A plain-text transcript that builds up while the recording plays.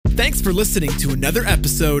Thanks for listening to another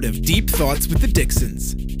episode of Deep Thoughts with the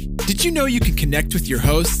Dixons. Did you know you can connect with your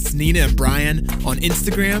hosts, Nina and Brian, on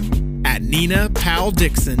Instagram at Nina Powell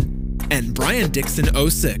Dixon and Brian Dixon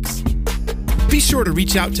 06. Be sure to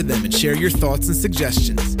reach out to them and share your thoughts and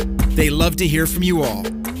suggestions. They love to hear from you all.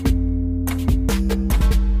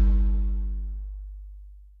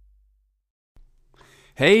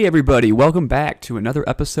 Hey everybody, welcome back to another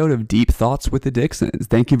episode of Deep Thoughts with the Dixons.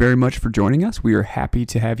 Thank you very much for joining us. We are happy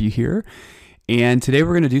to have you here. And today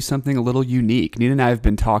we're going to do something a little unique. Nina and I have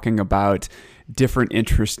been talking about different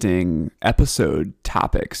interesting episode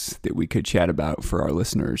topics that we could chat about for our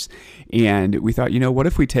listeners. And we thought, what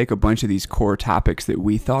if we take a bunch of these core topics that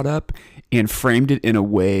we thought up and framed it in a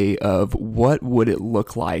way of what would it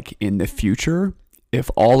look like in the future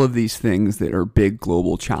if all of these things that are big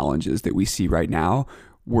global challenges that we see right now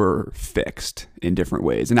were fixed in different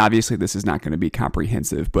ways. And obviously this is not going to be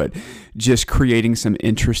comprehensive, but just creating some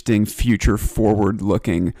interesting future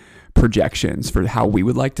forward-looking projections for how we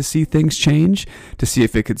would like to see things change to see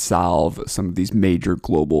if it could solve some of these major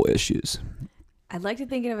global issues. I'd like to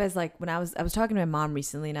think of it as like when I was talking to my mom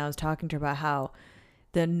recently, and I was talking to her about how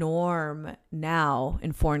the norm now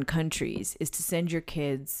in foreign countries is to send your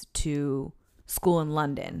kids to school in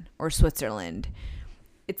London or Switzerland.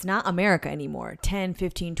 It's not America anymore. 10,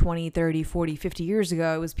 15, 20, 30, 40, 50 years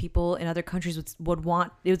ago, it was people in other countries would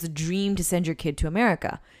want, it was a dream to send your kid to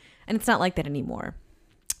America. And it's not like that anymore.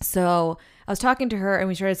 So I was talking to her and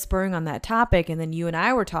we started spurring on that topic. And then you and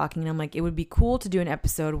I were talking and I'm like, it would be cool to do an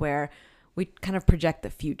episode where we kind of project the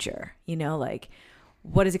future, like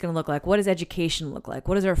what is it going to look like? What does education look like?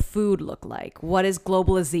 What does our food look like? What does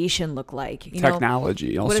globalization look like?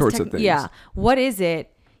 Technology, all sorts of things. Yeah. What is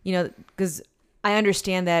it? Because I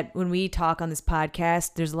understand that when we talk on this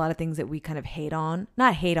podcast, there's a lot of things that we kind of hate on.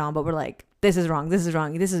 Not hate on, but we're like, this is wrong, this is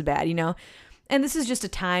wrong, this is bad, And this is just a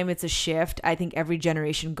time, it's a shift. I think every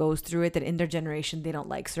generation goes through it, that in their generation, they don't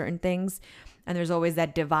like certain things. And there's always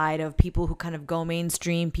that divide of people who kind of go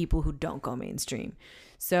mainstream, people who don't go mainstream.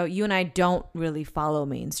 So you and I don't really follow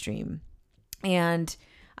mainstream. And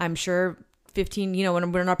I'm sure 15,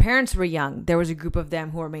 when our parents were young, there was a group of them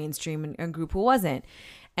who were mainstream and a group who wasn't.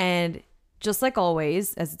 And just like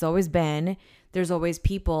always, as it's always been, there's always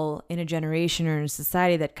people in a generation or in a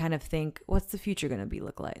society that kind of think, what's the future going to be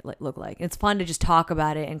look like? And it's fun to just talk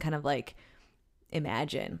about it and kind of like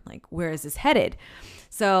imagine, like, where is this headed?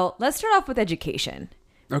 So let's start off with education,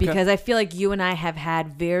 because I feel like you and I have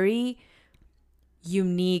had very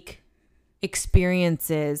unique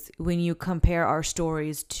experiences when you compare our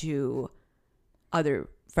stories to other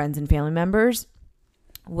friends and family members,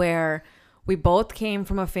 where we both came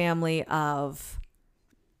from a family of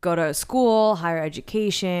go to school, higher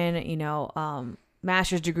education,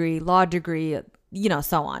 master's degree, law degree,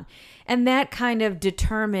 so on. And that kind of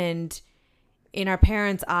determined in our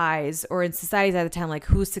parents' eyes or in societies at the time, like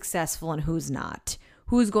who's successful and who's not,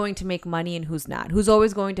 who's going to make money and who's not, who's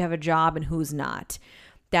always going to have a job and who's not.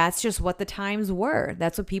 That's just what the times were.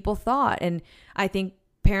 That's what people thought. And I think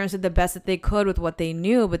parents did the best that they could with what they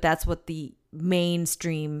knew, but that's what the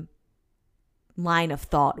mainstream line of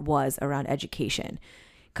thought was around education,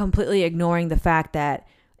 completely ignoring the fact that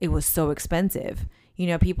it was so expensive.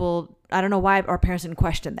 People, I don't know why our parents didn't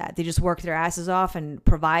question that. They just worked their asses off and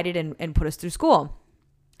provided and put us through school.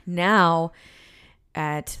 Now,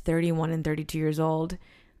 at 31 and 32 years old,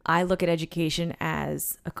 I look at education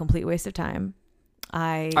as a complete waste of time.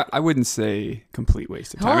 I wouldn't say complete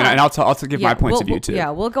waste of time. And I'll give my points of view too. Yeah,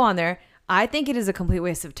 we'll go on there. I think it is a complete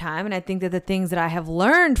waste of time. And I think that the things that I have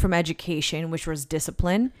learned from education, which was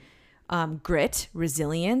discipline, grit,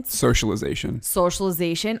 resilience,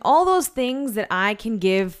 socialization, all those things that I can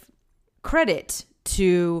give credit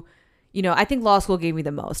to, I think law school gave me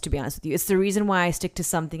the most, to be honest with you. It's the reason why I stick to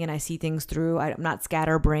something and I see things through. I'm not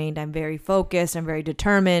scatterbrained. I'm very focused. I'm very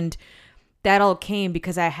determined. That all came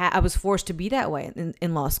because I was forced to be that way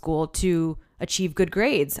in law school to achieve good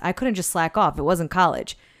grades. I couldn't just slack off. It wasn't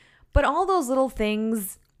college. But all those little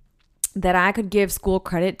things that I could give school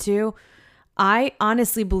credit to, I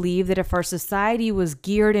honestly believe that if our society was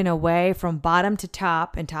geared in a way from bottom to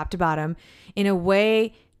top and top to bottom, in a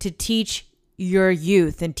way to teach your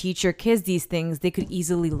youth and teach your kids these things, they could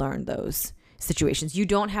easily learn those situations. You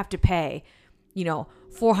don't have to pay,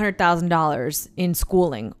 $400,000 in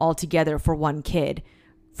schooling altogether for one kid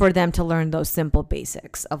for them to learn those simple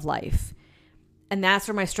basics of life. And that's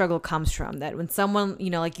where my struggle comes from, that when someone,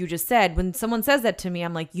 like you just said, when someone says that to me,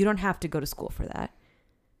 I'm like, you don't have to go to school for that.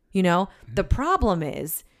 The problem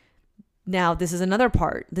is, now this is another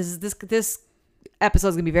part. This episode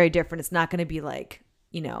is going to be very different. It's not going to be like,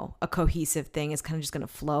 a cohesive thing. It's kind of just going to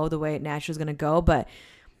flow the way it naturally is going to go. But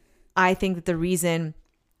I think that the reason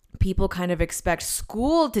people kind of expect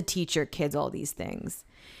school to teach your kids all these things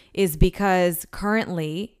is because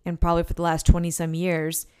currently, and probably for the last 20 some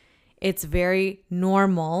years, it's very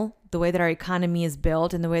normal, the way that our economy is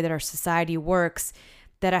built and the way that our society works,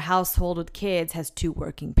 that a household with kids has 2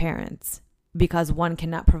 working parents because one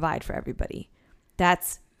cannot provide for everybody.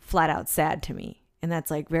 That's flat out sad to me. And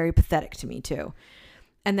that's like very pathetic to me too.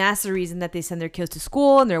 And that's the reason that they send their kids to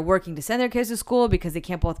school, and they're working to send their kids to school because they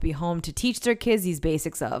can't both be home to teach their kids these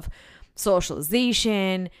basics of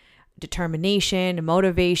socialization, determination,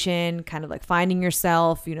 motivation, kind of like finding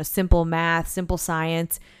yourself, simple math, simple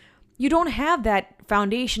science. You don't have that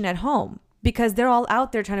foundation at home because they're all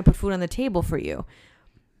out there trying to put food on the table for you.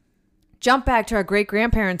 Jump back to our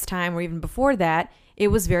great-grandparents' time, or even before that, it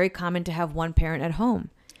was very common to have one parent at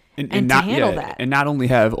home. And to handle that. And not only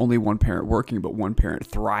have only one parent working, but one parent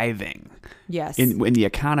thriving. Yes. In the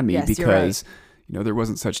economy, yes, because there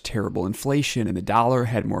wasn't such terrible inflation, and the dollar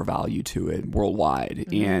had more value to it worldwide.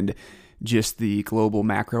 Mm-hmm. And just the global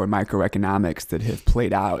macro and microeconomics that have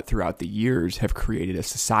played out throughout the years have created a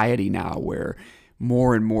society now where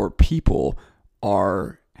more and more people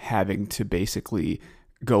are having to basically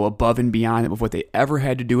go above and beyond of what they ever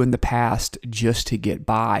had to do in the past just to get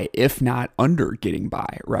by, if not under getting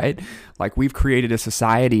by, right? Like, we've created a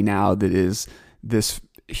society now that is this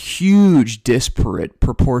huge disparate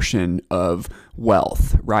proportion of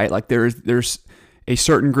wealth, right? Like, there's a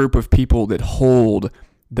certain group of people that hold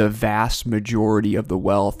the vast majority of the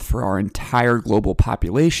wealth for our entire global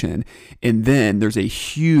population. And then there's a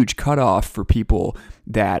huge cutoff for people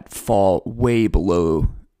that fall way below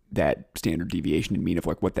that standard deviation and mean of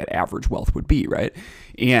like what that average wealth would be, right?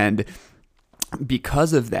 And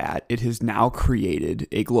because of that, it has now created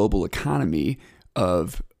a global economy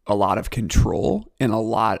of a lot of control and a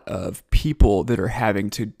lot of people that are having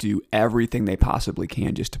to do everything they possibly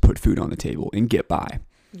can just to put food on the table and get by.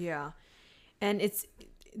 Yeah. And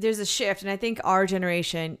there's a shift, and I think our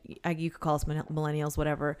generation, you could call us millennials,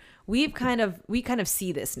 whatever, we kind of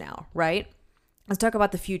see this now, right? Let's talk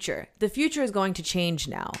about the future. The future is going to change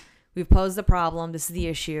now. We've posed the problem. This is the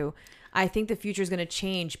issue. I think the future is going to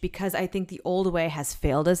change because I think the old way has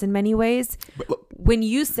failed us in many ways. When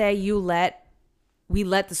you say we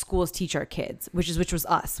let the schools teach our kids, which was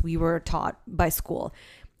us. We were taught by school.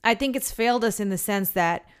 I think it's failed us in the sense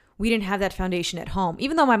that we didn't have that foundation at home,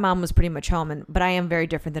 even though my mom was pretty much home, but I am very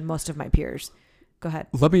different than most of my peers. Go ahead.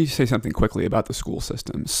 Let me say something quickly about the school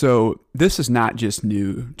system. So this is not just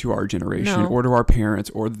new to our generation or to our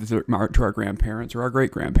parents or to our grandparents or our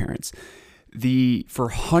great-grandparents. For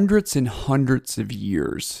hundreds and hundreds of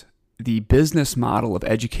years, the business model of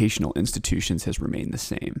educational institutions has remained the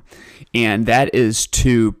same. And that is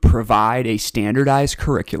to provide a standardized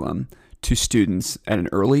curriculum to students at an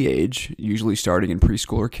early age, usually starting in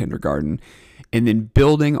preschool or kindergarten, and then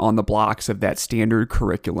building on the blocks of that standard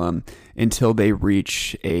curriculum until they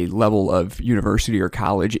reach a level of university or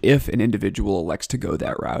college, if an individual elects to go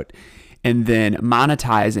that route, and then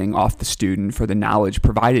monetizing off the student for the knowledge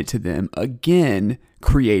provided to them, again,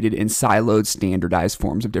 created in siloed, standardized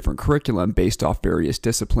forms of different curriculum based off various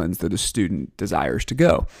disciplines that a student desires to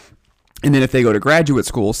go. And then if they go to graduate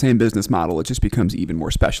school, same business model, it just becomes even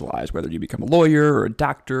more specialized, whether you become a lawyer or a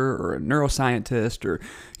doctor or a neuroscientist or,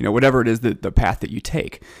 whatever it is the path that you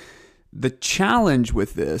take. The challenge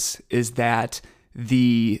with this is that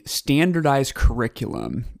the standardized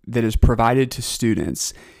curriculum that is provided to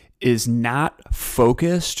students is not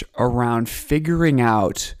focused around figuring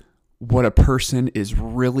out what a person is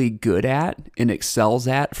really good at and excels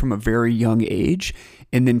at from a very young age,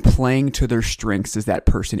 and then playing to their strengths as that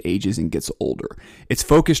person ages and gets older. It's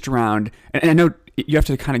focused around, and I know you have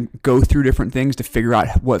to kind of go through different things to figure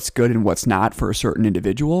out what's good and what's not for a certain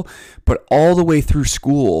individual, but all the way through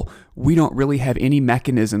school, we don't really have any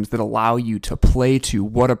mechanisms that allow you to play to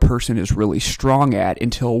what a person is really strong at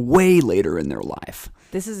until way later in their life.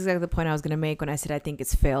 This is exactly the point I was going to make when I said I think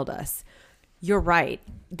it's failed us. You're right.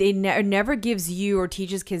 They never gives you or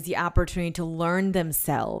teaches kids the opportunity to learn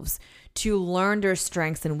themselves, to learn their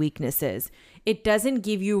strengths and weaknesses. It doesn't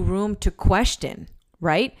give you room to question,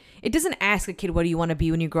 right? It doesn't ask a kid, what do you want to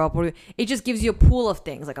be when you grow up? It just gives you a pool of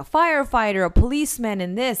things like a firefighter, a policeman,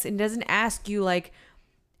 and this. It doesn't ask you like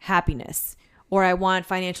happiness or I want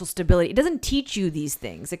financial stability. It doesn't teach you these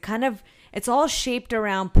things. It's all shaped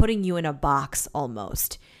around putting you in a box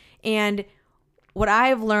almost. And what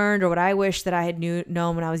I've learned, or what I wish that I had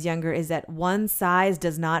known when I was younger, is that one size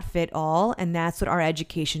does not fit all. And that's what our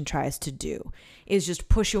education tries to do, is just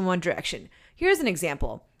push you in one direction. Here's an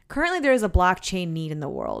example. Currently, there is a blockchain need in the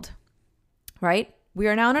world, right? We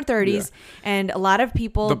are now in our 30s, and a lot of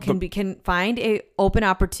people can find a open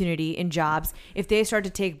opportunity in jobs if they start to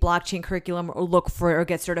take blockchain curriculum or look for or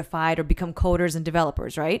get certified or become coders and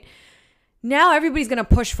developers, right? Now everybody's going to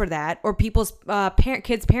push for that, or people's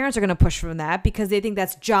kids' parents are going to push for that because they think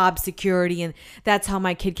that's job security and that's how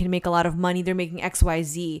my kid can make a lot of money. They're making X, Y,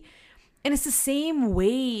 Z. And it's the same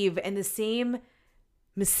wave and the same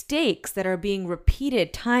mistakes that are being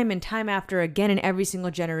repeated time and time after again in every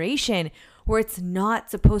single generation, where it's not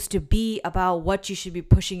supposed to be about what you should be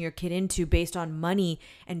pushing your kid into based on money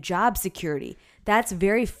and job security. That's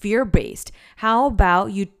very fear-based. How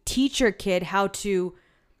about you teach your kid how to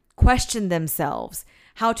question themselves,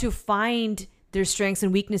 how to find their strengths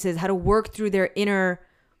and weaknesses, how to work through their inner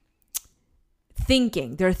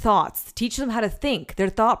thinking, their thoughts, teach them how to think, their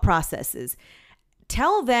thought processes.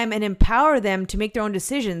 Tell them and empower them to make their own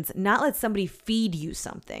decisions, not let somebody feed you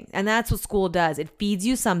something. And that's what school does. It feeds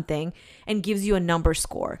you something and gives you a number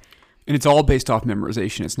score. And it's all based off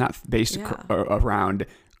memorization. It's not based around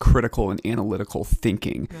critical and analytical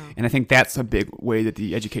thinking. No. And I think that's a big way that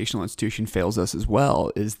the educational institution fails us as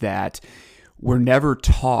well, is that we're never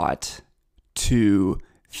taught to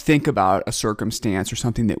think about a circumstance or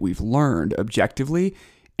something that we've learned objectively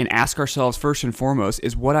and ask ourselves first and foremost,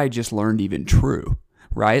 is what I just learned even true,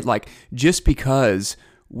 right? Like, just because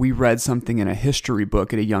we read something in a history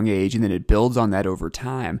book at a young age and then it builds on that over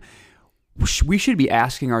time, we should be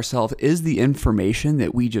asking ourselves, is the information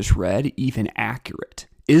that we just read even accurate?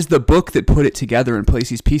 Is the book that put it together and placed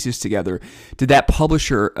these pieces together, did that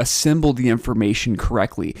publisher assemble the information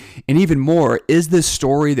correctly? And even more, is this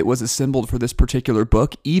story that was assembled for this particular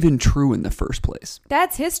book even true in the first place?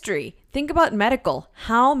 That's history. Think about medical.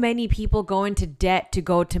 How many people go into debt to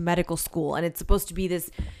go to medical school? And it's supposed to be this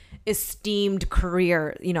esteemed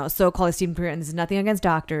career, so-called esteemed career. And this is nothing against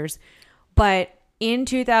doctors. But in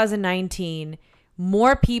 2019,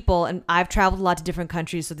 more people, and I've traveled a lot to different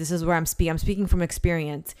countries, so this is where I'm speaking from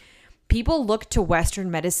experience. People look to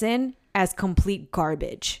Western medicine as complete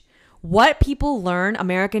garbage. What people learn,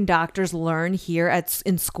 American doctors learn here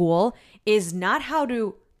in school, is not how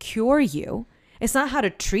to cure you. It's not how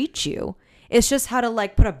to treat you. It's just how to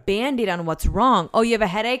put a Band-Aid on what's wrong. Oh, you have a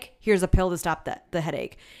headache? Here's a pill to stop the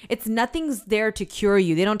headache. Nothing's there to cure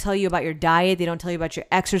you. They don't tell you about your diet. They don't tell you about your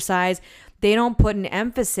exercise. They don't put an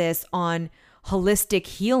emphasis on holistic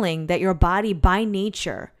healing that your body by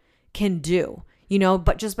nature can do,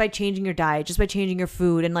 but just by changing your diet, just by changing your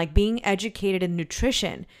food, and being educated in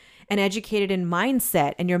nutrition and educated in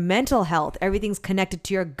mindset and your mental health. Everything's connected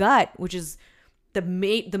to your gut, which is the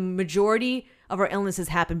majority of our illnesses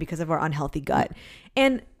happen because of our unhealthy gut.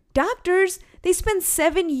 And doctors, they spend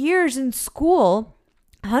 7 years in school,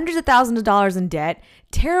 hundreds of thousands of dollars in debt,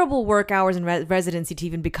 terrible work hours in residency to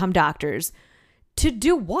even become doctors. To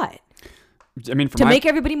do what? I mean, to make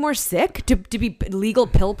everybody more sick, to be legal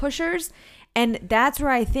pill pushers. And that's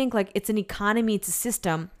where I think it's an economy, it's a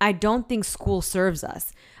system. I don't think school serves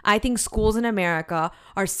us. I think schools in America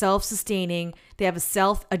are self-sustaining. They have a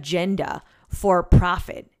self-agenda for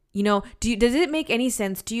profit. Does it make any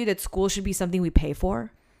sense to you that school should be something we pay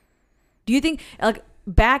for? Do you think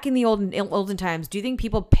back in the olden times, do you think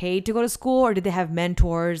people paid to go to school, or did they have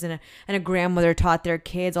mentors and a grandmother taught their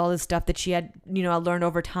kids all this stuff that she had, learned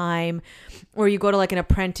over time? Or you go to an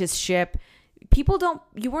apprenticeship.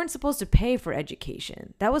 You weren't supposed to pay for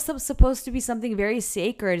education. That was supposed to be something very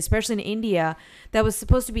sacred, especially in India, that was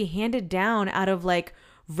supposed to be handed down out of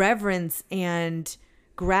reverence and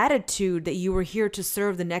gratitude that you were here to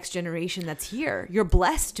serve the next generation that's here. You're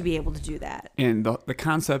blessed to be able to do that. And the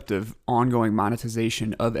concept of ongoing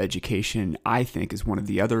monetization of education, I think, is one of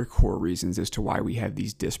the other core reasons as to why we have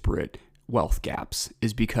these disparate wealth gaps,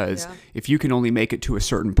 is because if you can only make it to a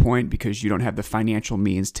certain point because you don't have the financial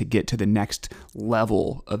means to get to the next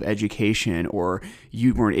level of education, or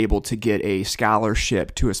you weren't able to get a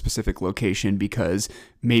scholarship to a specific location because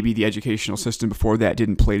maybe the educational system before that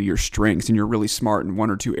didn't play to your strengths and you're really smart in one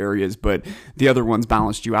or two areas, but the other ones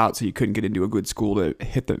balanced you out so you couldn't get into a good school to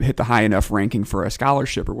hit the high enough ranking for a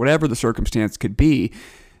scholarship, or whatever the circumstance could be,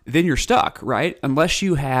 then you're stuck, right? Unless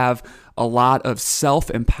you have a lot of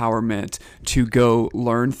self-empowerment to go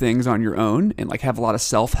learn things on your own and have a lot of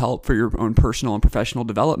self-help for your own personal and professional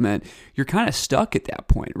development, you're kind of stuck at that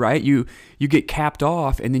point, right? You get capped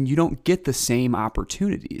off and then you don't get the same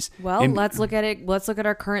opportunities. Well, let's look at it. Let's look at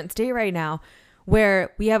our current state right now,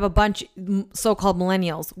 where we have a bunch so-called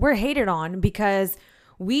millennials. We're hated on because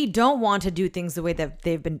we don't want to do things the way that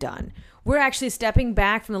they've been done. We're actually stepping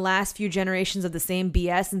back from the last few generations of the same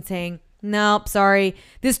BS and saying, nope, sorry,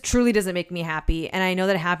 this truly doesn't make me happy. And I know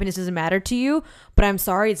that happiness doesn't matter to you, but I'm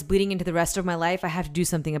sorry, it's bleeding into the rest of my life. I have to do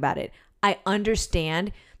something about it. I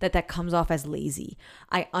understand that that comes off as lazy.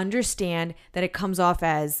 I understand that it comes off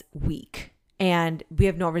as weak and we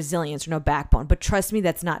have no resilience or no backbone. But trust me,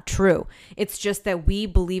 that's not true. It's just that we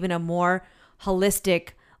believe in a more holistic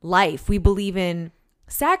life. We believe in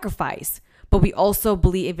sacrifice, but we also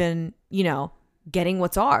believe in, getting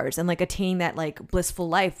what's ours and like attaining that like blissful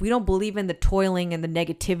life. We don't believe in the toiling and the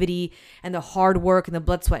negativity and the hard work and the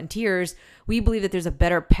blood, sweat, and tears. We believe that there's a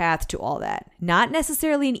better path to all that. Not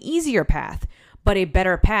necessarily an easier path, but a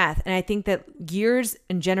better path. And I think that years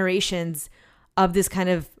and generations of this kind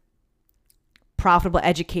of profitable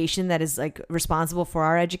education that is like responsible for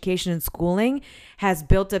our education and schooling has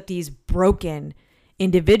built up these broken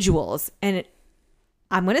individuals. And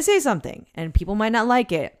I'm going to say something and people might not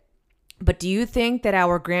like it, but do you think that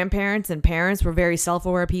our grandparents and parents were very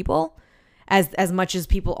self-aware people as much as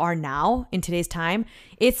people are now in today's time?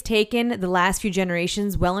 It's taken the last few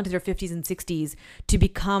generations well into their 50s and 60s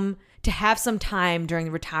to have some time during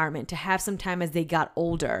the retirement, to have some time as they got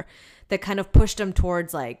older that kind of pushed them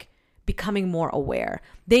towards like becoming more aware.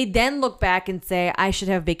 They then look back and say, I should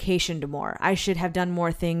have vacationed more. I should have done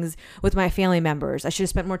more things with my family members. I should have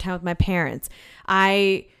spent more time with my parents.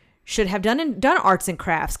 I should have done arts and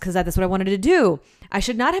crafts because that's what I wanted to do. I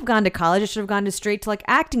should not have gone to college. I should have gone straight to like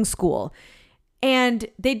acting school. And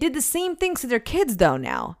they did the same things to their kids though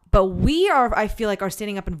now. But I feel like are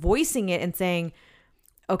standing up and voicing it and saying,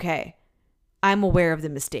 okay, I'm aware of the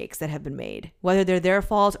mistakes that have been made, whether they're their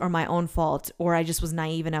fault or my own fault, or I just was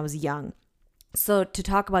naive and I was young. So to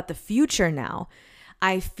talk about the future now,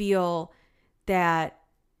 I feel that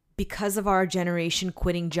because of our generation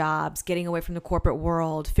quitting jobs, getting away from the corporate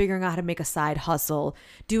world, figuring out how to make a side hustle,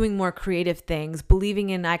 doing more creative things,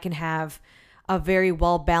 believing in I can have a very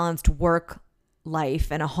well-balanced work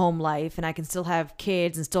life and a home life, and I can still have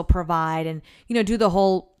kids and still provide and, do the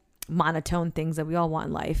whole monotone things that we all want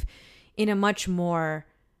in life in a much more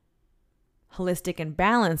holistic and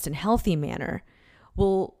balanced and healthy manner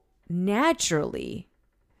will naturally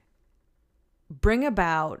bring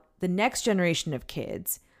about the next generation of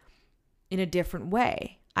kids in a different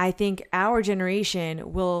way. I think our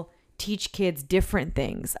generation will teach kids different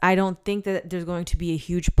things. I don't think that there's going to be a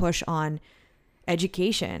huge push on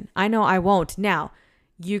education. I know I won't. Now,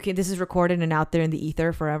 this is recorded and out there in the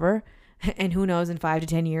ether forever. And who knows, in 5 to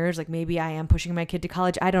 10 years, like maybe I am pushing my kid to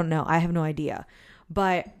college. I don't know. I have no idea.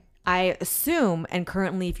 But I assume, and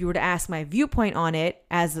currently if you were to ask my viewpoint on it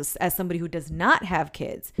as somebody who does not have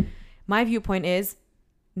kids, my viewpoint is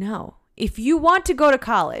no. If you want to go to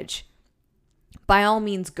college, by all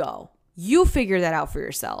means go. You figure that out for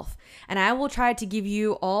yourself. And I will try to give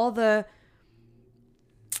you all the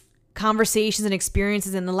conversations and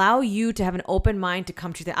experiences and allow you to have an open mind to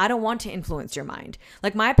come to that. I don't want to influence your mind.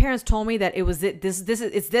 Like my parents told me that it's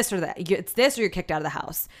this or that. It's this or you're kicked out of the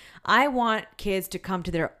house. I want kids to come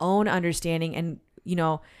to their own understanding and,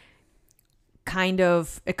 kind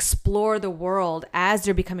of explore the world as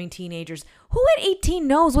they're becoming teenagers. Who at 18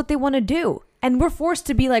 knows what they want to do? And we're forced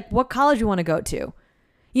to be like, what college you want to go to?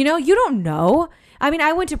 You don't know. I mean,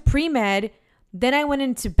 I went to pre-med, then I went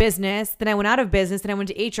into business, then I went out of business, then I went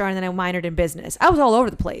to HR, and then I minored in business. I was all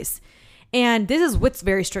over the place. And this is with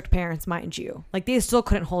very strict parents, mind you. Like they still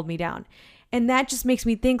couldn't hold me down. And that just makes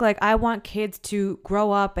me think like I want kids to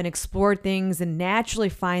grow up and explore things and naturally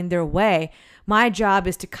find their way. My job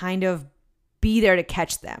is to kind of be there to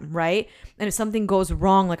catch them, right? And if something goes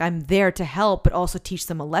wrong, like I'm there to help, but also teach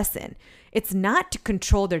them a lesson. It's not to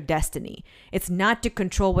control their destiny. It's not to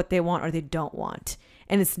control what they want or they don't want.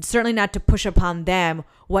 And it's certainly not to push upon them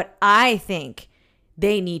what I think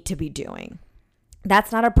they need to be doing.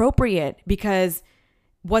 That's not appropriate because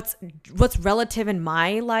what's relative in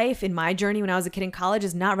my life, in my journey when I was a kid in college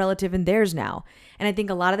is not relative in theirs now. And I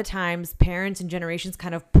think a lot of the times parents and generations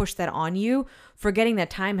kind of push that on you, forgetting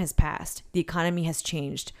that time has passed. The economy has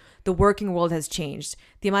changed. The working world has changed.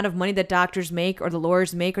 The amount of money that doctors make or the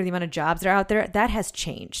lawyers make or the amount of jobs that are out there, that has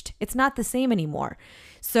changed. It's not the same anymore.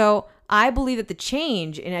 So I believe that the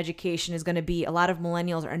change in education is going to be a lot of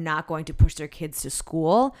millennials are not going to push their kids to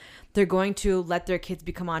school. They're going to let their kids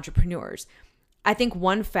become entrepreneurs. I think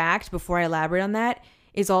one fact before I elaborate on that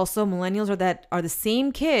is also millennials are the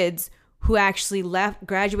same kids who actually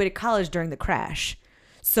graduated college during the crash.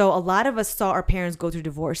 So a lot of us saw our parents go through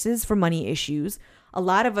divorces for money issues. A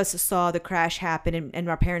lot of us saw the crash happen and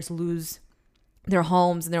our parents lose their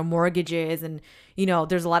homes and their mortgages. And,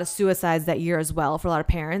 there's a lot of suicides that year as well for a lot of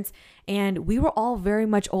parents. And we were all very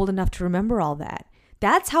much old enough to remember all that.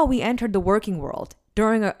 That's how we entered the working world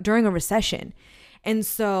during a recession. And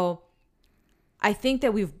so I think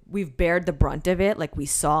that we've bared the brunt of it. Like we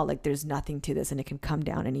saw, like there's nothing to this and it can come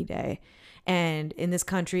down any day. And in this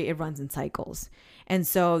country, it runs in cycles. And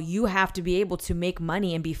so you have to be able to make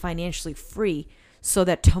money and be financially free so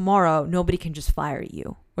that tomorrow nobody can just fire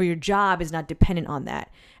you, or your job is not dependent on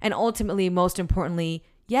that. And ultimately, most importantly,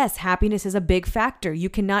 yes, happiness is a big factor. You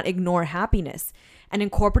cannot ignore happiness. And in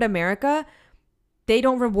corporate America, they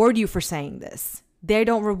don't reward you for saying this. They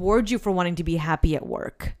don't reward you for wanting to be happy at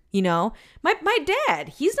work. You know, my dad,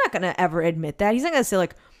 he's not going to ever admit that. He's not going to say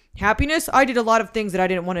like, happiness, I did a lot of things that I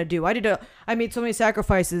didn't want to do. I made so many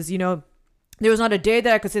sacrifices, you know. There was not a day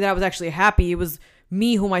that I could say that I was actually happy. It was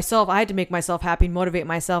me I had to make myself happy and motivate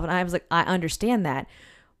myself. And I was like, I understand that.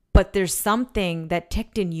 But there's something that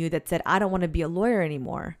ticked in you that said, I don't want to be a lawyer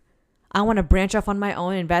anymore. I want to branch off on my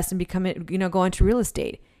own, invest and become, go into real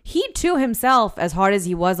estate. He too himself, as hard as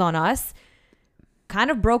he was on us,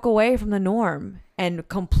 kind of broke away from the norm and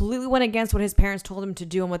completely went against what his parents told him to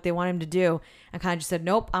do and what they wanted him to do, and kind of just said,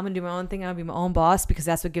 nope, I'm going to do my own thing. I'm going to be my own boss because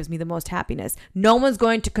that's what gives me the most happiness. No one's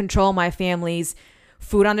going to control my family's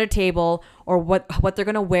food on their table or what they're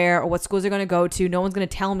going to wear or what schools they're going to go to. No one's going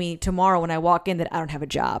to tell me tomorrow when I walk in that I don't have a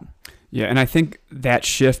job. Yeah, and I think that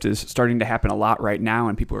shift is starting to happen a lot right now,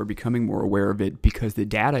 and people are becoming more aware of it because the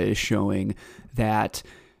data is showing that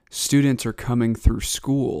students are coming through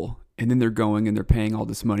school and then they're going and they're paying all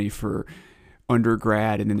this money for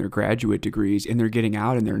undergrad and then their graduate degrees, and they're getting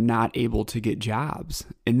out and they're not able to get jobs.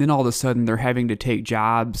 And then all of a sudden they're having to take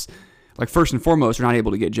jobs. Like, first and foremost, they're not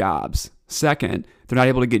able to get jobs. Second, they're not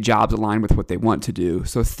able to get jobs aligned with what they want to do.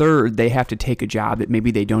 So third, they have to take a job that maybe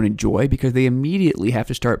they don't enjoy because they immediately have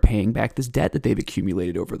to start paying back this debt that they've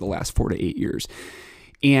accumulated over the last 4 to 8 years.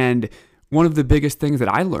 And one of the biggest things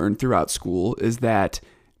that I learned throughout school is that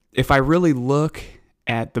if I really look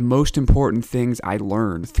at the most important things I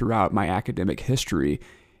learned throughout my academic history,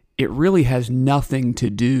 it really has nothing to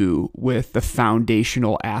do with the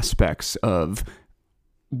foundational aspects of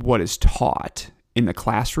what is taught in the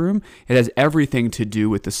classroom. It has everything to do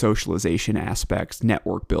with the socialization aspects,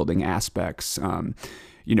 network building aspects,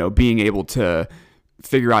 being able to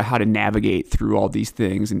figure out how to navigate through all these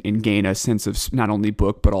things and gain a sense of not only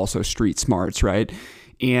book, but also street smarts, right?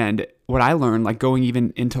 And what I learned, like going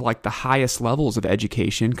even into like the highest levels of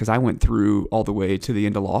education, because I went through all the way to the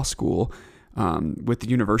end of law school with the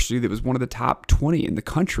university that was one of the top 20 in the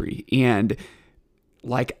country. And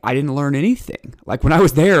like, I didn't learn anything. Like when I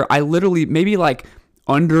was there, I literally maybe like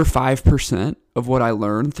under 5% of what I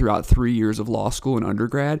learned throughout 3 years of law school and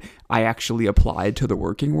undergrad, I actually applied to the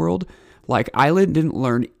working world. Like I didn't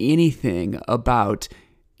learn anything about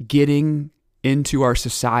getting into our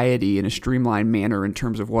society in a streamlined manner in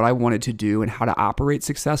terms of what I wanted to do and how to operate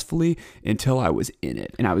successfully until I was in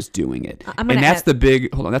it and I was doing it. And that's the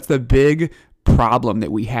big problem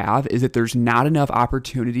that we have, is that there's not enough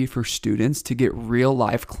opportunity for students to get real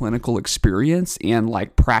life clinical experience and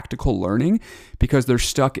like practical learning because they're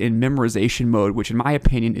stuck in memorization mode, which in my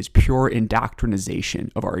opinion is pure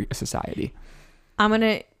indoctrination of our society. I'm going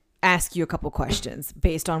to ask you a couple questions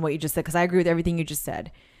based on what you just said, because I agree with everything you just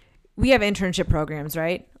said. We have internship programs,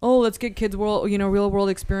 right? Oh, let's get kids real world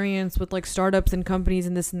experience with like startups and companies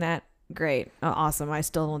and this and that. Great. Awesome. I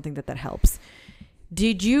still don't think that helps. Do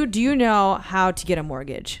you know how to get a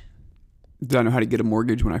mortgage? Did I know how to get a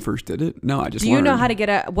mortgage when I first did it? No, I just learned. Do you know how to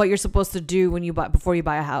get what you're supposed to do before you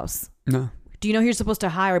buy a house? No. Do you know who you're supposed to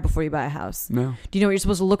hire before you buy a house? No. Do you know what you're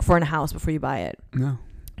supposed to look for in a house before you buy it? No.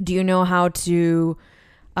 Do you know how to,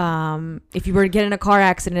 if you were to get in a car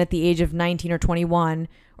accident at the age of 19 or 21,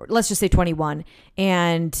 or let's just say 21,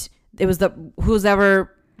 and it was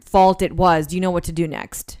whoever fault it was, do you know what to do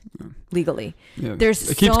next legally? Yeah.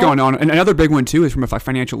 It keeps going on. And another big one too is from a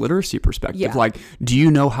financial literacy perspective. Yeah. Like, do you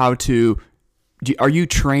know how to are you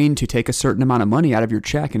trained to take a certain amount of money out of your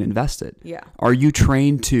check and invest it? Yeah. Are you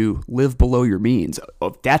trained to live below your means?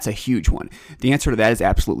 Oh, that's a huge one. The answer to that is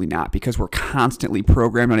absolutely not, because we're constantly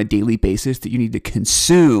programmed on a daily basis that you need to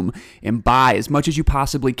consume and buy as much as you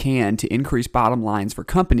possibly can to increase bottom lines for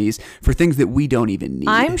companies for things that we don't even need.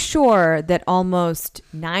 I'm sure that almost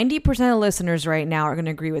 90% of listeners right now are going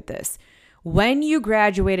to agree with this. When you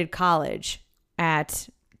graduated college at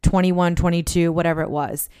 21, 22, whatever it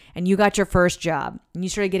was, and you got your first job and you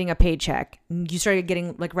started getting a paycheck and you started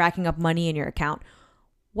getting like racking up money in your account,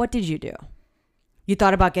 what did you do? You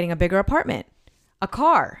thought about getting a bigger apartment, a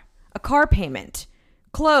car payment,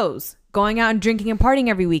 clothes, going out and drinking and partying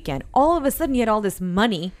every weekend. All of a sudden you had all this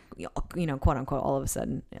money, quote unquote, all of a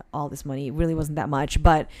sudden, all this money. It really wasn't that much,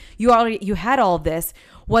 but you had all of this.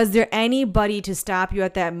 Was there anybody to stop you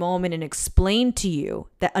at that moment and explain to you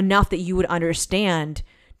that enough that you would understand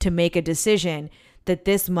to make a decision that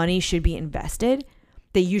this money should be invested,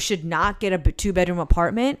 that you should not get a 2-bedroom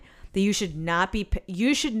apartment, that you should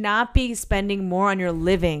not be spending more on your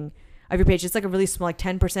living of your paycheck. It's like a really small, like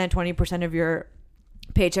 10%, 20% of your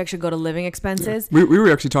paycheck should go to living expenses. Yeah. We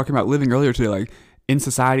were actually talking about living earlier today. Like in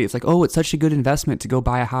society, it's like, oh, it's such a good investment to go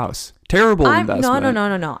buy a house. Terrible investment.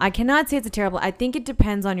 No. I cannot say it's a terrible. I think it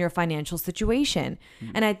depends on your financial situation.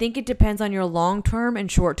 And I think it depends on your long-term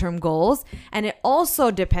and short-term goals. And it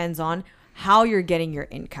also depends on how you're getting your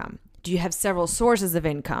income. Do you have several sources of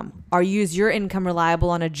income? Is your income reliable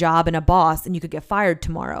on a job and a boss and you could get fired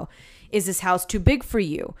tomorrow? Is this house too big for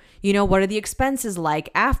you? What are the expenses like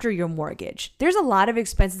after your mortgage? There's a lot of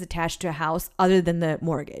expenses attached to a house other than the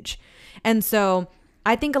mortgage. And so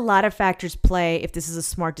I think a lot of factors play if this is a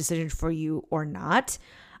smart decision for you or not.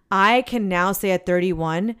 I can now say at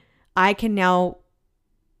 31, I can now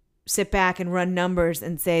sit back and run numbers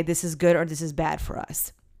and say this is good or this is bad for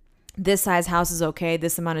us. This size house is okay.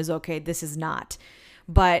 This amount is okay. This is not.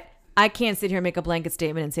 But I can't sit here and make a blanket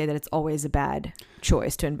statement and say that it's always a bad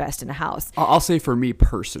choice to invest in a house. I'll say for me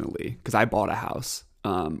personally, because I bought a house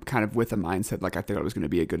kind of with a mindset like I thought it was going to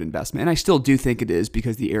be a good investment. And I still do think it is,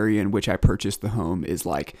 because the area in which I purchased the home is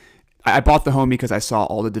like, I bought the home because I saw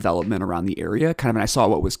all the development around the area and I saw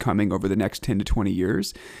what was coming over the next 10 to 20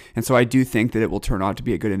 years. And so I do think that it will turn out to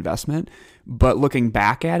be a good investment. But looking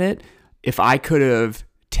back at it, if I could have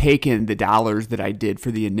taken the dollars that I did for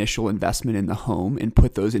the initial investment in the home and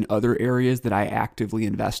put those in other areas that I actively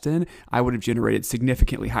invest in, I would have generated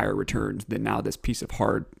significantly higher returns than now this piece of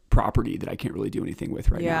hard property that I can't really do anything with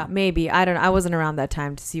right now. Yeah, maybe. I don't know. I wasn't around that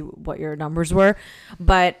time to see what your numbers were,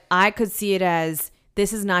 but I could see it as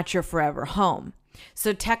this is not your forever home.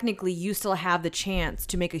 So technically, you still have the chance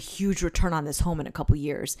to make a huge return on this home in a couple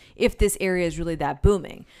years if this area is really that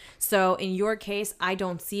booming. So in your case, I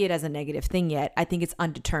don't see it as a negative thing yet. I think it's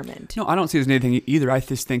undetermined. No, I don't see it as anything either. I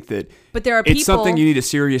just think that there are it's something you need to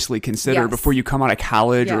seriously consider before you come out of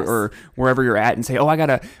college or wherever you're at and say, oh, I got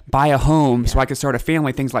to buy a home so I can start a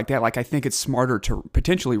family, things like that. Like, I think it's smarter to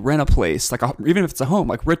potentially rent a place, like even if it's a home,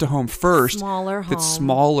 like rent a home first. Smaller home. That's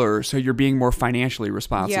smaller, so you're being more financially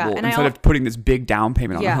responsible instead of putting this big down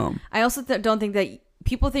payment on a home. I also don't think that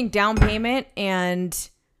people think down payment and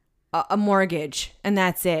a mortgage and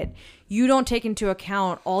that's it. You don't take into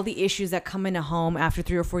account all the issues that come in a home after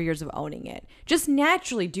 3 or 4 years of owning it. Just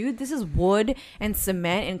naturally, dude, this is wood and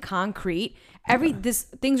cement and concrete.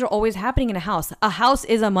 Things are always happening in a house. A house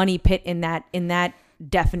is a money pit in that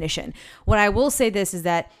definition. What I will say this is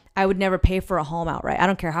that I would never pay for a home outright. I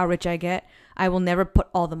don't care how rich I get. I will never put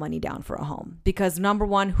all the money down for a home because number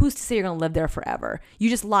one, who's to say you're going to live there forever? You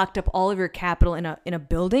just locked up all of your capital in a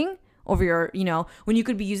building over your, when you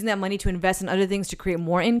could be using that money to invest in other things to create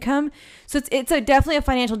more income. So it's definitely a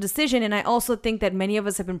financial decision. And I also think that many of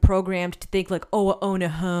us have been programmed to think like, oh, I own a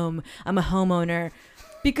home. I'm a homeowner.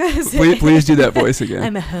 Because please do that voice again.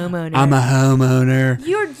 I'm a homeowner. I'm a homeowner.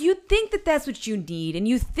 You think that that's what you need, and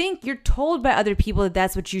you think you're told by other people that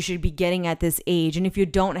that's what you should be getting at this age. And if you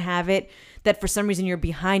don't have it, that for some reason you're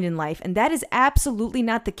behind in life, and that is absolutely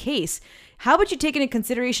not the case. How about you take into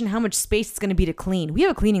consideration how much space it's going to be to clean? We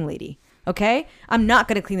have a cleaning lady, okay? I'm not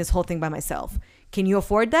going to clean this whole thing by myself. Can you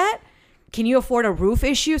afford that? Can you afford a roof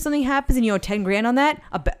issue if something happens and you owe 10 grand on that?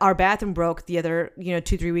 Our bathroom broke the other,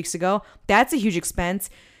 2-3 weeks ago. That's a huge expense.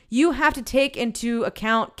 You have to take into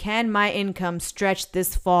account, can my income stretch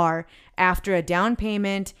this far after a down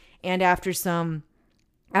payment and after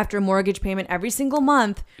a mortgage payment every single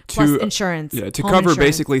month plus insurance. Yeah, to cover insurance.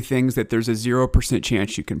 Basically things that there's a 0%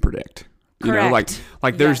 chance you can predict. Correct.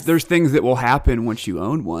 There's things that will happen once you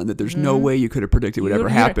own one that there's no way you could have predicted would ever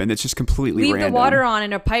happen. It's just completely random. Leave the water on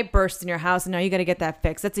and a pipe bursts in your house and now you got to get that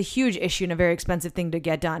fixed. That's a huge issue and a very expensive thing to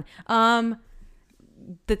get done.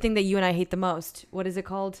 The thing that you and I hate the most, what is it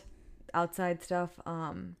called? Outside stuff.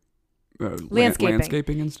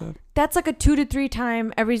 Landscaping and stuff. That's like a 2 to 3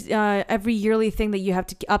 time every yearly thing that you have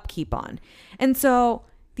to upkeep on. And so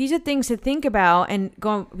these are things to think about. And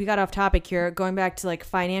we got off topic here, going back to like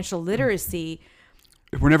financial literacy.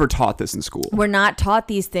 We're never taught this in school. We're not taught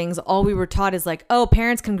these things. All we were taught is like, oh,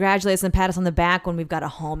 parents congratulate us and pat us on the back when we've got a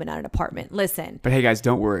home and not an apartment. Listen. But hey, guys,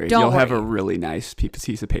 don't worry. You'll have a really nice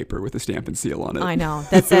piece of paper with a stamp and seal on it. I know.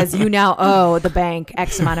 That says you now owe the bank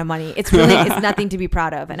X amount of money. It's nothing to be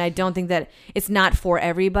proud of. And I don't think that it's not for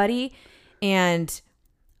everybody. And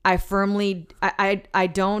I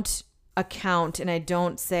don't account and I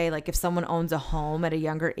don't say like if someone owns a home at a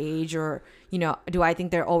younger age or do I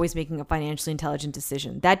think they're always making a financially intelligent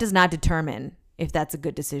decision? That does not determine if that's a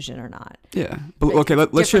good decision or not. Yeah. But okay,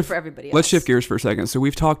 let's shift for everybody else. Let's shift gears for a second. So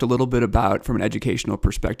we've talked a little bit about, from an educational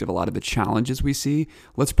perspective, a lot of the challenges we see.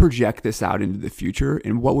 Let's project this out into the future,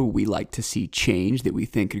 and what would we like to see change that we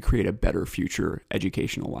think could create a better future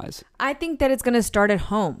educational wise? I think that it's going to start at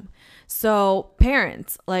home. So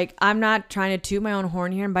parents, like, I'm not trying to toot my own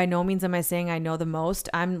horn here, and by no means am I saying I know the most.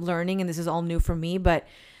 I'm learning, and this is all new for me, but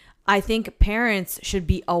I think parents should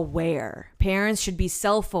be aware. Parents should be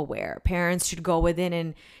self-aware. Parents should go within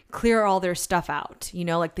and clear all their stuff out, you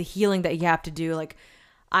know, like the healing that you have to do. Like,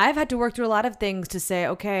 I've had to work through a lot of things to say,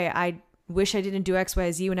 okay, I wish I didn't do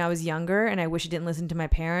XYZ when I was younger, and I wish I didn't listen to my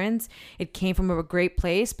parents. It came from a great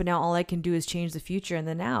place, but now all I can do is change the future and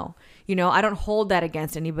the now. You know, I don't hold that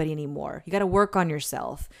against anybody anymore. You got to work on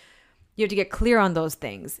yourself. You have to get clear on those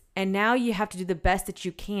things. And now you have to do the best that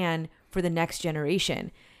you can for the next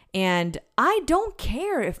generation. And I don't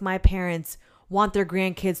care if my parents want their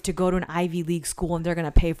grandkids to go to an Ivy League school and they're going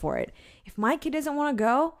to pay for it. If my kid doesn't want to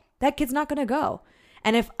go, that kid's not going to go.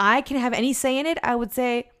 And if I can have any say in it, I would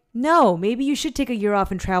say, no, maybe you should take a year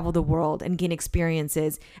off and travel the world and gain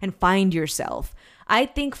experiences and find yourself. I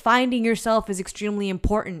think finding yourself is extremely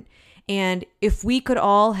important. And if we could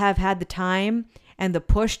all have had the time and the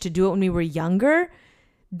push to do it when we were younger,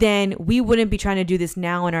 then we wouldn't be trying to do this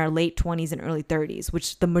now in our late 20s and early 30s,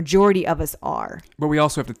 which the majority of us are. But we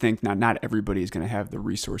also have to think now, not everybody is going to have the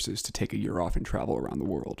resources to take a year off and travel around the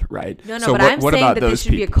world, right? No, so but I'm saying that there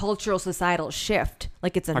should be a cultural societal shift.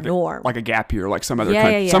 Like, it's a norm. Like a gap year, like some other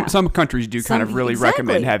countries. Some countries do kind of really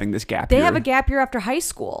recommend having this gap year. They have a gap year after high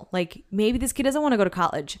school. Like, maybe this kid doesn't want to go to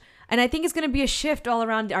college. And I think it's going to be a shift all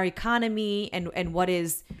around our economy and what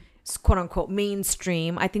is quote unquote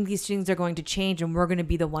mainstream. I think these things are going to change, and we're going to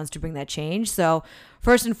be the ones to bring that change. So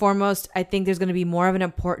first and foremost, I think there's going to be more of an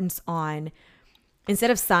importance on,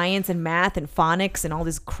 instead of science and math and phonics and all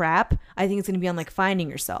this crap, I think it's going to be on like finding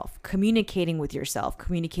yourself, communicating with yourself,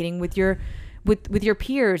 communicating with your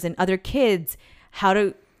peers and other kids, how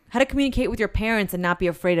to communicate with your parents and not be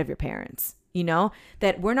afraid of your parents. You know,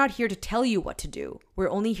 that we're not here to tell you what to do. We're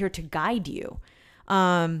only here to guide you.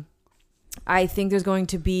 I think there's going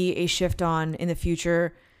to be a shift on, in the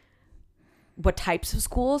future, what types of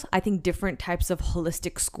schools. I think different types of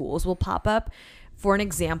holistic schools will pop up. For an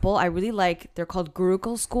example, I really like, they're called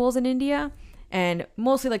Gurukul schools in India, and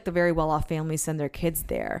mostly like the very well-off families send their kids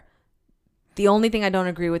there. The only thing I don't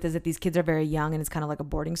agree with is that these kids are very young and it's kind of like a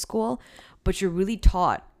boarding school, but you're really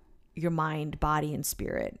taught your mind, body, and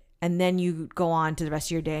spirit. And then you go on to the rest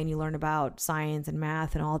of your day and you learn about science and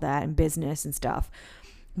math and all that and business and stuff.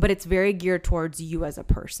 But it's very geared towards you as a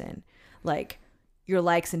person, like your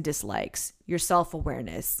likes and dislikes, your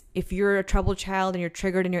self-awareness. If you're a troubled child and you're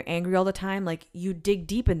triggered and you're angry all the time, like, you dig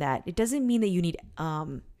deep in that. It doesn't mean that you need,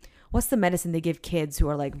 what's the medicine they give kids who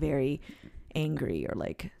are like very angry or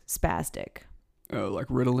like spastic? Oh, like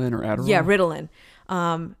Ritalin or Adderall? Yeah, Ritalin.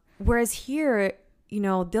 Whereas here, you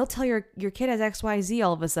know, they'll tell your kid has XYZ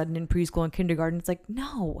all of a sudden in preschool and kindergarten. It's like,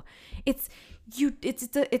 no, it's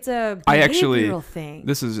a behavioral thing.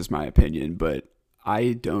 This is just my opinion, but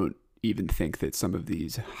I don't even think that some of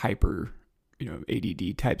these hyper,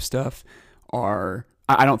 ADD type stuff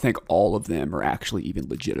I don't think all of them are actually even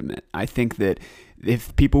legitimate. I think that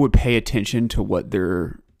if people would pay attention to what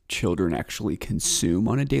their children actually consume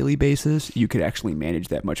on a daily basis, you could actually manage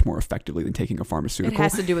that much more effectively than taking a pharmaceutical. It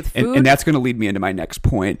has to do with food. And that's going to lead me into my next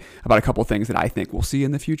point about a couple of things that I think we'll see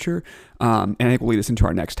in the future. And I think we'll lead us into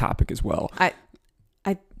our next topic as well.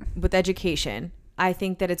 With education, I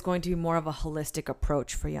think that it's going to be more of a holistic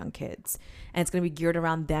approach for young kids. And it's going to be geared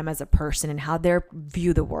around them as a person and how they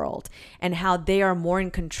view the world and how they are more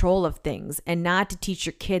in control of things, and not to teach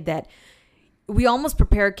your kid that we almost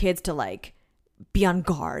prepare kids to like be on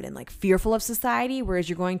guard and like fearful of society, whereas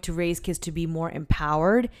you're going to raise kids to be more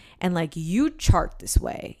empowered and like, you chart this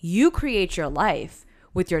way, you create your life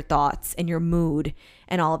with your thoughts and your mood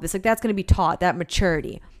and all of this. Like, that's going to be taught, that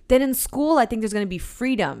maturity. Then in school, I think there's going to be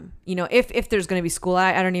freedom. If there's going to be school,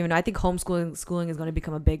 I don't even know. I think schooling is going to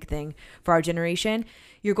become a big thing for our generation.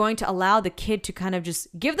 You're going to allow the kid to kind of just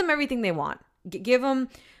give them everything they want. Give them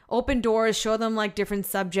open doors, show them like different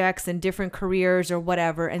subjects and different careers or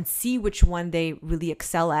whatever, and see which one they really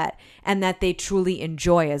excel at and that they truly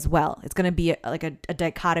enjoy as well. It's going to be a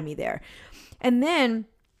dichotomy there. And then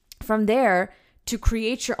from there, to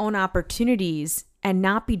create your own opportunities and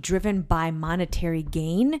not be driven by monetary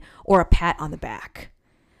gain or a pat on the back.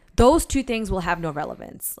 Those two things will have no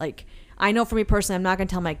relevance. Like, I know for me personally, I'm not going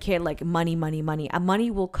to tell my kid like money.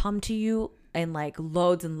 Money will come to you in like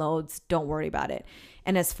loads and loads. Don't worry about it.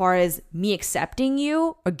 And as far as me accepting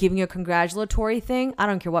you or giving you a congratulatory thing, I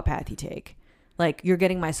don't care what path you take. Like, you're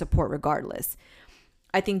getting my support regardless.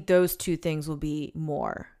 I think those two things will be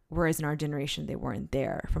more, whereas in our generation, they weren't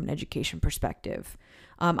there from an education perspective.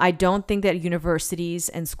 I don't think that universities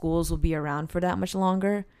and schools will be around for that much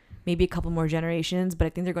longer, maybe a couple more generations, but I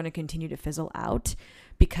think they're going to continue to fizzle out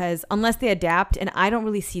because unless they adapt, and I don't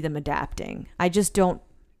really see them adapting. I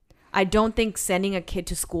don't think sending a kid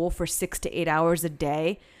to school for 6 to 8 hours a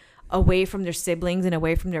day away from their siblings and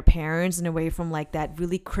away from their parents and away from like that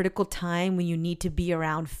really critical time when you need to be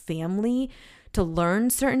around family to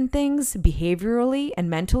learn certain things behaviorally and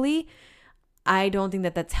mentally, I don't think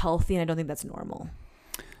that that's healthy, and I don't think that's normal.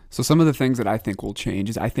 So some of the things that I think will change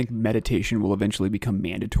is I think meditation will eventually become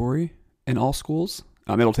mandatory in all schools.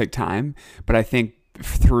 It'll take time, but I think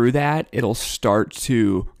through that, it'll start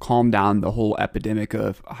to calm down the whole epidemic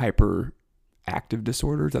of hyperactive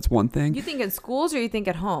disorders. That's one thing. You think in schools or you think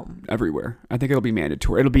at home? Everywhere. I think it'll be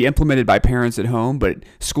mandatory. It'll be implemented by parents at home, but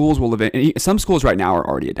schools will some schools right now are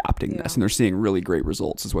already adopting this, and they're seeing really great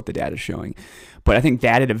results is what the data is showing. But I think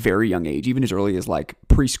that at a very young age, even as early as like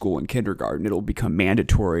preschool and kindergarten, it'll become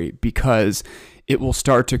mandatory because it will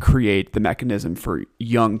start to create the mechanism for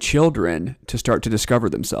young children to start to discover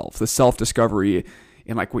themselves, the self-discovery,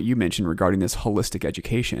 and like what you mentioned regarding this holistic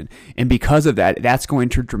education. And because of that, that's going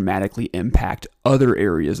to dramatically impact other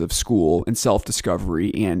areas of school and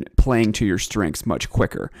self-discovery and playing to your strengths much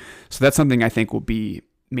quicker. So that's something I think will be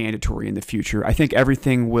mandatory in the future. I think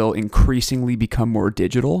everything will increasingly become more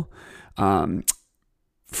digital.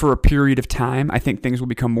 For a period of time, I think things will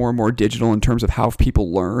become more and more digital in terms of how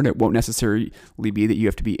people learn. It won't necessarily be that you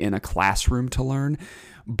have to be in a classroom to learn.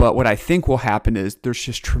 But what I think will happen is there's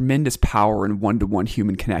just tremendous power in one-to-one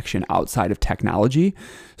human connection outside of technology.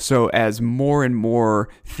 So as more and more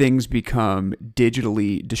things become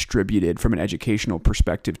digitally distributed from an educational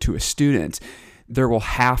perspective to a student, there will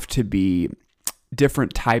have to be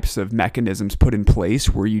different types of mechanisms put in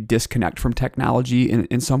place where you disconnect from technology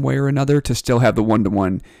in some way or another to still have the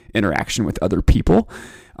one-to-one interaction with other people.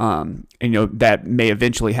 And, that may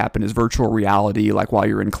eventually happen as virtual reality, like while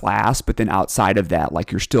you're in class, but then outside of that,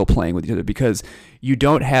 like you're still playing with each other because you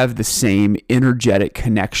don't have the same energetic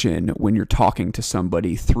connection when you're talking to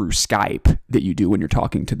somebody through Skype that you do when you're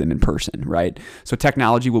talking to them in person, right? So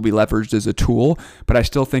technology will be leveraged as a tool, but I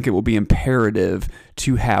still think it will be imperative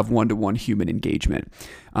to have one-to-one human engagement.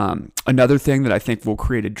 Another thing that I think will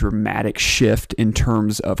create a dramatic shift in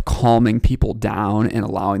terms of calming people down and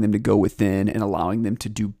allowing them to go within and allowing them to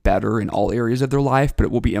do better in all areas of their life, but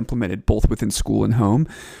it will be implemented both within school and home,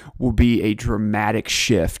 will be a dramatic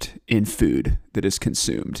shift in food that is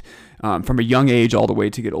consumed. From a young age all the way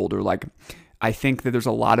to get older, like I think that there's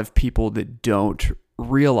a lot of people that don't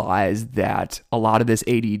realize that a lot of this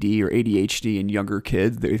ADD or ADHD in younger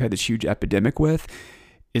kids that we've had this huge epidemic with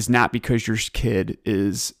is not because your kid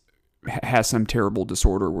has some terrible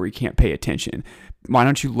disorder where he can't pay attention. Why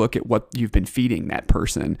don't you look at what you've been feeding that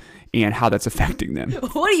person and how that's affecting them?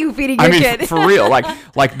 What are you feeding your kid? For real, like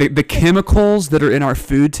the chemicals that are in our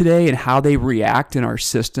food today and how they react in our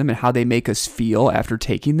system and how they make us feel after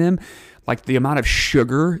taking them. Like the amount of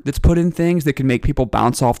sugar that's put in things that can make people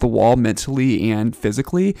bounce off the wall mentally and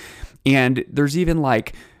physically. And there's even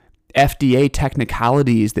like FDA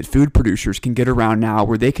technicalities that food producers can get around now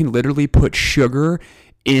where they can literally put sugar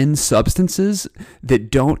in substances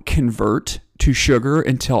that don't convert to sugar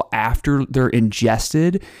until after they're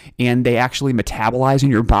ingested and they actually metabolize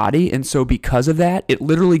in your body. And so because of that, it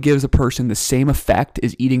literally gives a person the same effect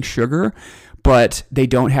as eating sugar, but they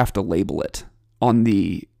don't have to label it on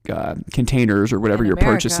the containers or whatever you're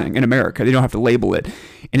purchasing in America. They don't have to label it.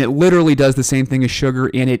 And it literally does the same thing as sugar,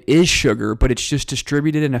 and it is sugar, but it's just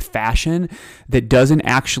distributed in a fashion that doesn't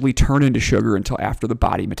actually turn into sugar until after the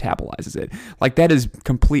body metabolizes it. Like that is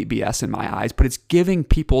complete BS in my eyes, but it's giving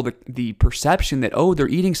people the perception that, oh, they're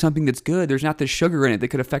eating something that's good. There's not this sugar in it that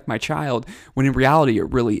could affect my child, when in reality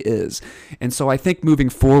it really is. And so I think moving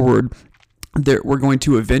forward, we're going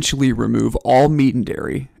to eventually remove all meat and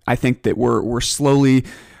dairy. I think that we're slowly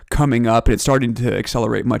coming up, and it's starting to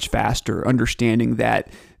accelerate much faster, understanding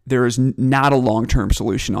that there is not a long-term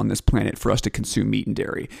solution on this planet for us to consume meat and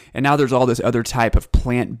dairy. And now there's all this other type of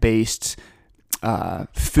plant-based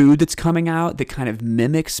food that's coming out that kind of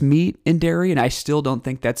mimics meat and dairy, and I still don't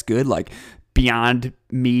think that's good. Like Beyond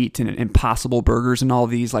Meat and Impossible Burgers and all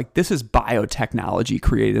these, like this is biotechnology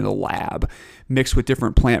created in a lab mixed with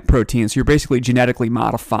different plant proteins. So you're basically genetically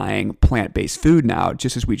modifying plant-based food now,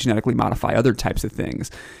 just as we genetically modify other types of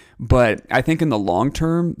things. But I think in the long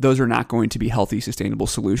term, those are not going to be healthy, sustainable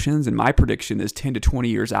solutions. And my prediction is 10 to 20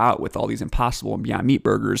 years out with all these Impossible and Beyond Meat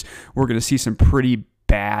burgers, we're going to see some pretty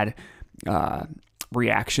bad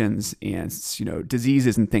reactions and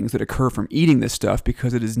diseases and things that occur from eating this stuff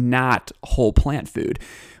because it is not whole plant food.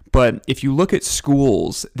 But if you look at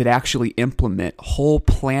schools that actually implement whole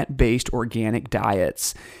plant-based organic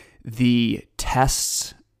diets, the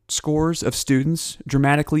tests scores of students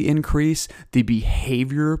dramatically increase. The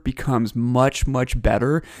behavior becomes much, much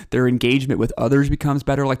better. Their engagement with others becomes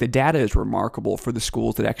better. Like, the data is remarkable for the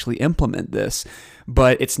schools that actually implement this,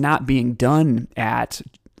 but it's not being done at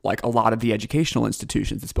like a lot of the educational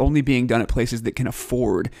institutions. It's only being done at places that can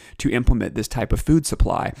afford to implement this type of food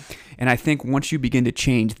supply. And I think once you begin to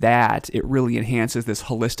change that, it really enhances this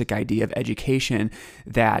holistic idea of education,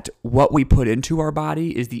 that what we put into our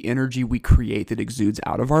body is the energy we create that exudes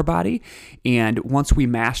out of our body. And once we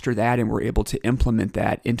master that and we're able to implement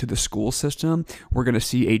that into the school system, we're going to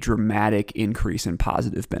see a dramatic increase in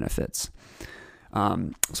positive benefits.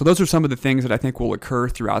 So those are some of the things that I think will occur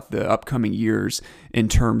throughout the upcoming years in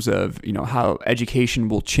terms of, how education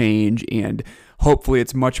will change, and hopefully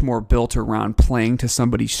it's much more built around playing to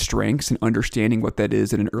somebody's strengths and understanding what that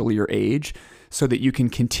is at an earlier age, so that you can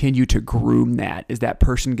continue to groom that as that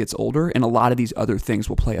person gets older. And a lot of these other things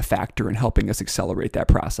will play a factor in helping us accelerate that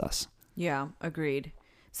process. Yeah, agreed.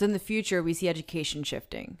 So in the future, we see education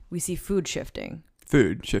shifting. We see food shifting.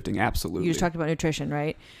 Food shifting, absolutely. You just talked about nutrition,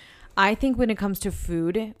 right? I think when it comes to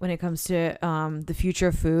food, when it comes to the future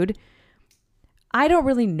of food, I don't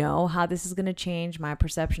really know how this is going to change my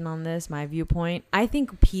perception on this, my viewpoint. I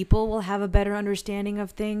think people will have a better understanding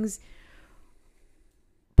of things,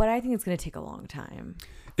 but I think it's going to take a long time.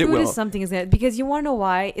 It Food will. is something, because you want to know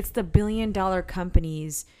why? It's the billion-dollar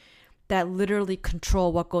companies that literally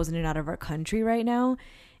control what goes in and out of our country right now.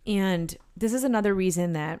 And this is another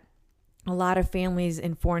reason that a lot of families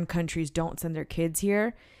in foreign countries don't send their kids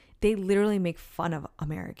here. They literally make fun of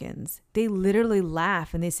Americans. They literally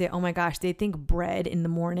laugh and they say, oh my gosh, they think bread in the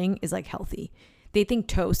morning is like healthy. They think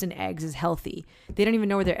toast and eggs is healthy. They don't even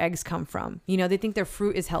know where their eggs come from. They think their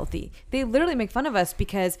fruit is healthy. They literally make fun of us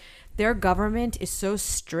because their government is so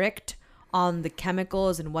strict on the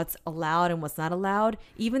chemicals and what's allowed and what's not allowed.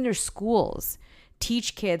 Even their schools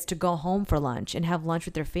teach kids to go home for lunch and have lunch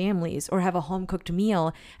with their families, or have a home cooked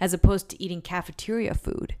meal as opposed to eating cafeteria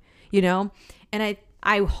food, And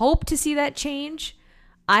I hope to see that change.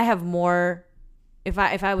 I have more, if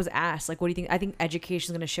I was asked, like, what do you think? I think education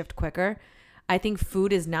is going to shift quicker. I think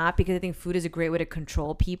food is not, because I think food is a great way to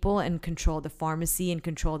control people and control the pharmacy and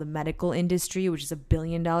control the medical industry, which is $1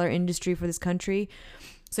 billion industry for this country.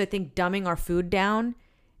 So I think dumbing our food down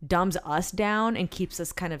dumbs us down and keeps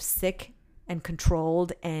us kind of sick and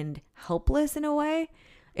controlled and helpless in a way,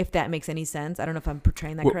 if that makes any sense. I don't know if I'm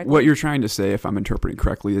portraying that correctly. What you're trying to say, if I'm interpreting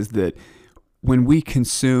correctly, is that when we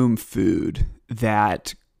consume food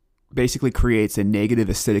that basically creates a negative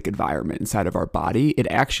acidic environment inside of our body, it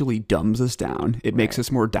actually dumbs us down. It makes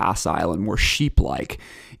us more docile and more sheep-like,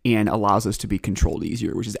 and allows us to be controlled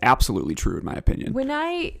easier, which is absolutely true in my opinion. When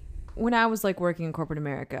I was like working in corporate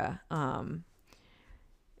America,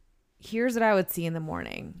 here's what I would see in the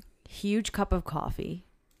morning. Huge cup of coffee.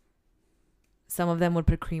 Some of them would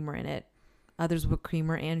put creamer in it. Others would put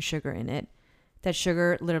creamer and sugar in it. That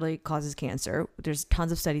sugar literally causes cancer. There's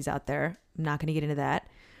tons of studies out there. I'm not going to get into that.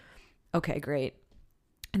 Okay, great.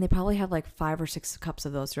 And they probably have like 5 or 6 cups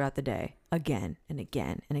of those throughout the day. Again and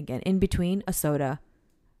again and again. In between, a soda.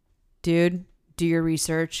 Dude, do your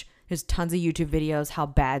research. There's tons of YouTube videos how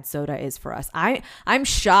bad soda is for us. I'm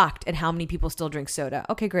shocked at how many people still drink soda.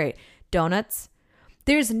 Okay, great. Donuts.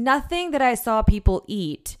 There's nothing that I saw people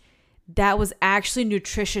eat that was actually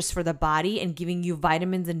nutritious for the body and giving you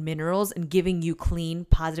vitamins and minerals and giving you clean,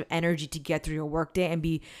 positive energy to get through your workday and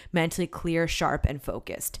be mentally clear, sharp, and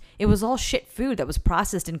focused. It was all shit food that was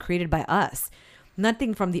processed and created by us.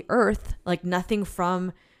 Nothing from the earth, like nothing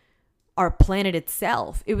from our planet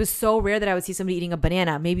itself. It was so rare that I would see somebody eating a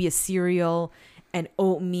banana, maybe a cereal, and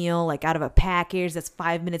oatmeal, like out of a package that's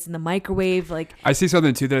 5 minutes in the microwave. Like, I see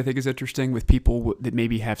something too that I think is interesting with people that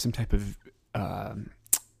maybe have some type of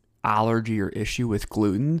allergy or issue with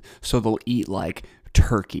gluten, so they'll eat like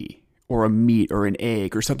turkey or a meat or an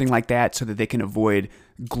egg or something like that so that they can avoid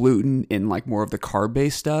gluten in like more of the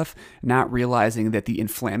carb-based stuff, not realizing that the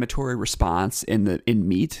inflammatory response in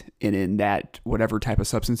meat and in that whatever type of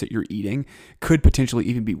substance that you're eating could potentially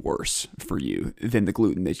even be worse for you than the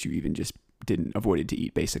gluten that you even just didn't avoided to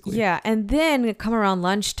eat, basically. Yeah, and then come around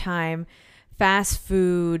lunchtime, fast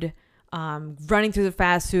food, running through the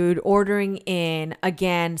fast food, ordering in,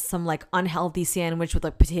 again, some like unhealthy sandwich with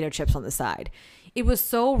like potato chips on the side. It was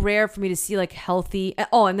so rare for me to see like healthy.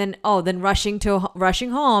 Then rushing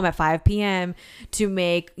home at 5 p.m. to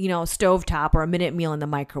make, stovetop or a minute meal in the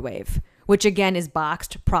microwave which again is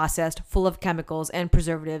boxed, processed, full of chemicals and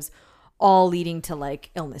preservatives, all leading to like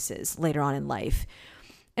illnesses later on in life.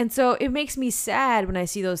 And so it makes me sad when I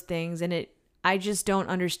see those things, and I just don't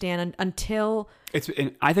understand until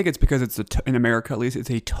and I think it's because it's in America, at least, it's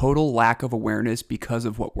a total lack of awareness because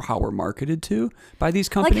of how we're marketed to by these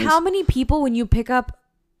companies. Like, how many people when you pick up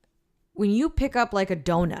like a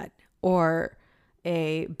donut or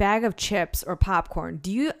a bag of chips or popcorn,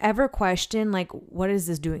 do you ever question like, what is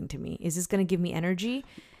this doing to me? Is this going to give me energy?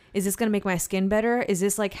 Is this going to make my skin better? Is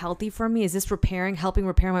this like healthy for me? Is this helping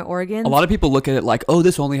repair my organs? A lot of people look at it like, oh,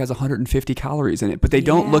 this only has 150 calories in it, but they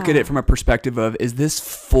don't look at it from a perspective of, is this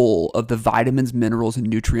full of the vitamins, minerals, and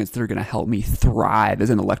nutrients that are going to help me thrive as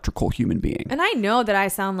an electrical human being? And I know that I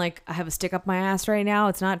sound like I have a stick up my ass right now.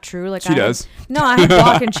 It's not true. Like she does. I had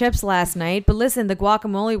guac and chips last night, but listen, the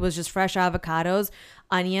guacamole was just fresh avocados,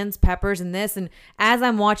 onions, peppers, and this. And as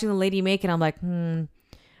I'm watching the lady make it, I'm like,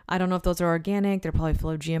 I don't know if those are organic. They're probably full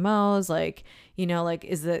of GMOs. Like, you know, like,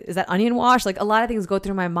 is that onion wash? Like, a lot of things go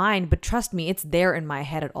through my mind, but trust me, it's there in my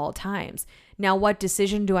head at all times. Now, what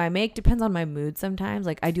decision do I make? Depends on my mood sometimes.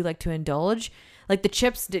 Like, I do like to indulge. Like, the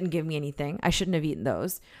chips didn't give me anything. I shouldn't have eaten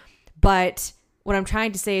those. But what I'm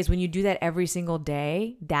trying to say is when you do that every single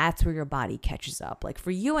day, that's where your body catches up. Like,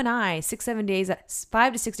 for you and I, 5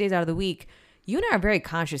 to 6 days out of the week, you and I are very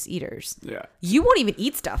conscious eaters. Yeah. You won't even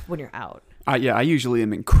eat stuff when you're out. I usually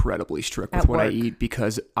am incredibly strict with At what I work. eat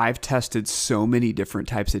because I've tested so many different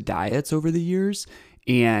types of diets over the years.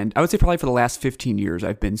 And I would say probably for the last 15 years,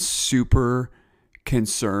 I've been super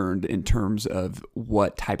concerned in terms of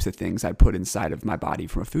what types of things I put inside of my body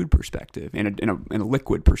from a food perspective and a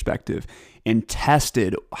liquid perspective, and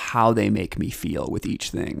tested how they make me feel with each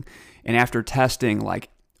thing. And after testing like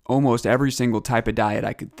almost every single type of diet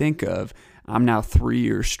I could think of, I'm now 3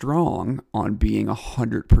 years strong on being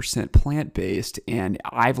 100% plant-based, and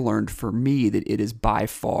I've learned for me that it is by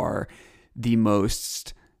far the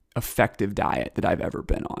most effective diet that I've ever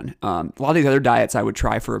been on. A lot of these other diets I would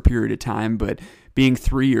try for a period of time, but being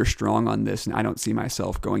 3 years strong on this, and I don't see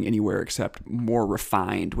myself going anywhere except more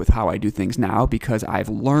refined with how I do things now, because I've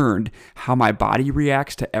learned how my body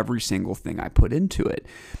reacts to every single thing I put into it.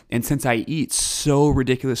 And since I eat so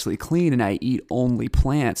ridiculously clean and I eat only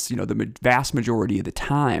plants, the vast majority of the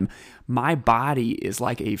time, my body is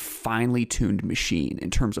like a finely tuned machine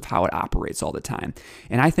in terms of how it operates all the time.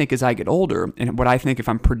 And I think as I get older, and what I think if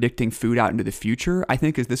I'm predicting food out into the future, I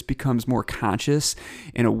think as this becomes more conscious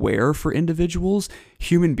and aware for individuals,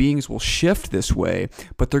 human beings will shift this way,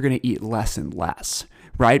 but they're going to eat less and less,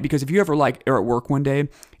 right? Because if you ever are at work one day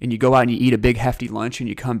and you go out and you eat a big hefty lunch and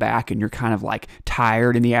you come back and you're kind of like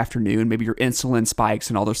tired in the afternoon, maybe your insulin spikes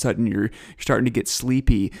and all of a sudden you're starting to get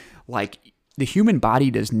sleepy, like the human body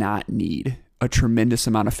does not need a tremendous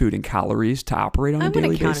amount of food and calories to operate on a daily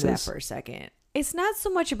basis. I'm going to counter that for a second. It's not so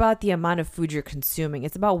much about the amount of food you're consuming.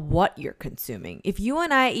 It's about what you're consuming. If you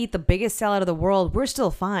and I eat the biggest salad of the world, we're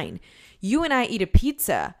still fine. You and I eat a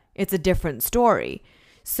pizza, it's a different story.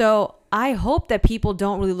 So I hope that people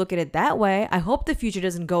don't really look at it that way. I hope the future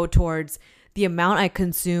doesn't go towards the amount I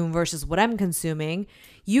consume versus what I'm consuming.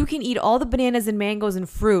 You can eat all the bananas and mangoes and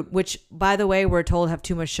fruit, which, by the way, we're told have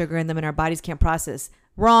too much sugar in them and our bodies can't process.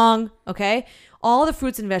 Wrong, okay? All the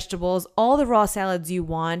fruits and vegetables, all the raw salads you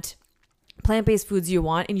want, plant-based foods you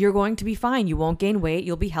want, and you're going to be fine. You won't gain weight.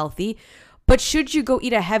 You'll be healthy. But should you go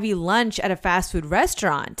eat a heavy lunch at a fast food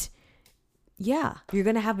restaurant, yeah, you're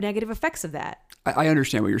going to have negative effects of that. I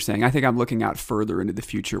understand what you're saying. I think I'm looking out further into the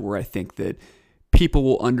future where I think that people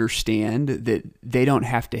will understand that they don't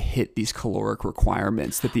have to hit these caloric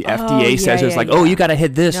requirements that the FDA says is oh, you got to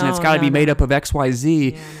hit this and it's got to be made up of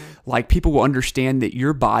XYZ. Like, people will understand that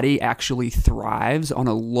your body actually thrives on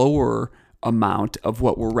a lower amount of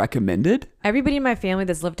what were recommended. Everybody in my family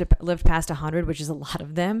that's lived past 100, which is a lot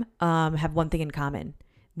of them, have one thing in common.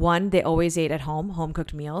 One, they always ate at home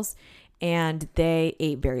cooked meals, and they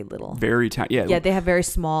ate very little. Very tiny. Yeah, they have very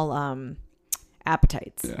small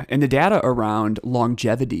appetites. Yeah. And the data around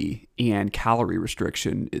longevity and calorie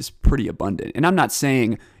restriction is pretty abundant. And I'm not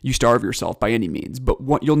saying you starve yourself by any means, but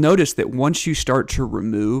what you'll notice that once you start to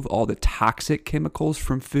remove all the toxic chemicals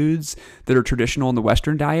from foods that are traditional in the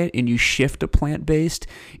Western diet and you shift to plant-based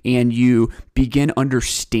and you begin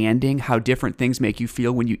understanding how different things make you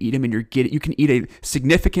feel when you eat them, and you can eat a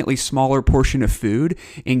significantly smaller portion of food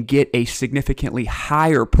and get a significantly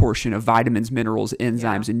higher portion of vitamins, minerals,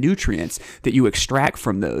 enzymes, and nutrients that you extract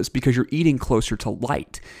from those because you're eating closer to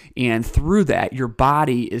light. And through that, your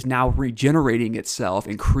body is now regenerating itself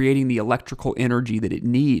and creating the electrical energy that it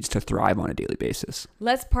needs to thrive on a daily basis.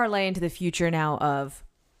 Let's parlay into the future now of,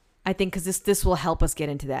 I think, because this will help us get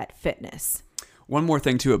into that, fitness. One more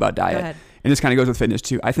thing too about diet, ahead. and this kind of goes with fitness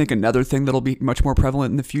too. I think another thing that'll be much more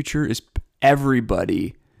prevalent in the future is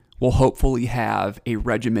everybody will hopefully have a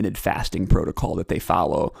regimented fasting protocol that they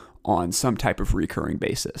follow on some type of recurring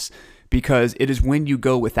basis, because it is when you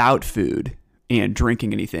go without food and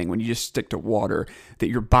drinking anything, when you just stick to water, that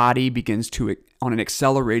your body begins to, on an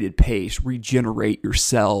accelerated pace, regenerate your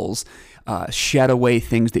cells, shed away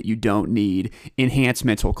things that you don't need, enhance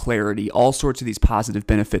mental clarity, all sorts of these positive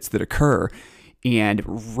benefits that occur,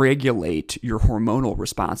 and regulate your hormonal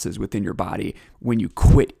responses within your body when you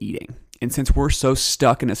quit eating. And since we're so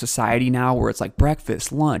stuck in a society now where it's like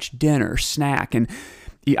breakfast, lunch, dinner, snack, and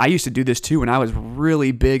I used to do this too when I was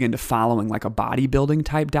really big into following like a bodybuilding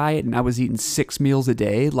type diet, and I was eating 6 meals a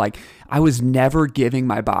day. Like, I was never giving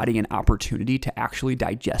my body an opportunity to actually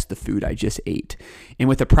digest the food I just ate. And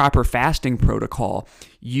with a proper fasting protocol,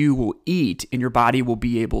 you will eat and your body will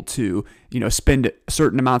be able to, spend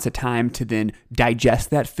certain amounts of time to then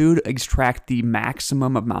digest that food, extract the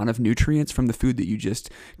maximum amount of nutrients from the food that you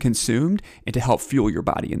just consumed, and to help fuel your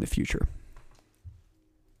body in the future.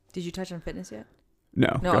 Did you touch on fitness yet?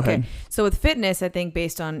 No, go okay. ahead. So with fitness, I think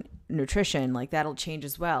based on nutrition, like that'll change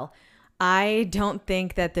as well. I don't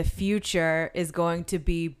think that the future is going to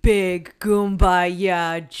be big,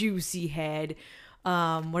 kumbaya, juicy head.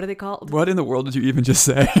 What are they called? What in the world did you even just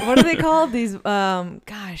say? What are they called? These,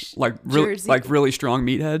 like really strong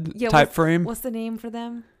meathead type frame. What's the name for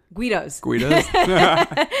them? Guidos. Well,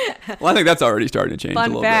 I think that's already starting to change a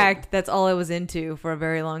little fact, bit. that's all I was into for a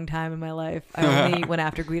very long time in my life. I only went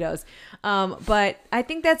after Guidos. But I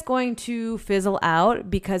think that's going to fizzle out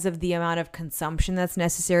because of the amount of consumption that's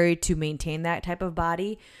necessary to maintain that type of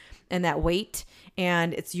body and that weight.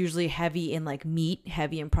 And it's usually heavy in like meat,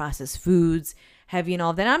 heavy in processed foods, heavy in all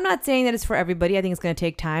of that. And I'm not saying that it's for everybody. I think it's going to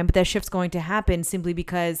take time, but that shift's going to happen simply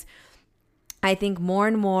because I think more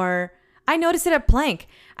and more, I notice it at Plank.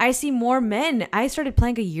 I see more men. I started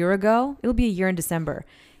Plank a year ago. It'll be a year in December.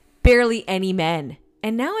 Barely any men.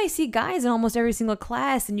 And now I see guys in almost every single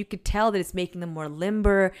class, and you could tell that it's making them more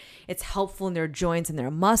limber. It's helpful in their joints and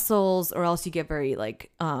their muscles, or else you get very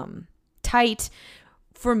tight.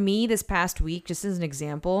 For me, this past week, just as an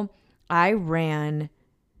example, I ran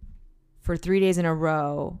for 3 days in a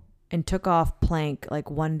row and took off Plank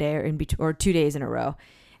like one day or 2 days in a row.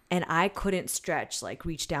 And I couldn't stretch, like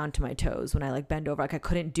reach down to my toes when I like bend over. Like I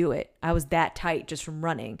couldn't do it. I was that tight just from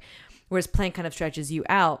running. Whereas Plank kind of stretches you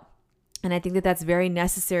out. And I think that that's very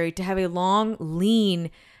necessary. To have a long,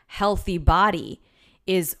 lean, healthy body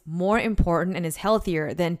is more important and is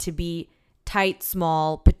healthier than to be tight,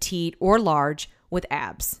 small, petite, or large with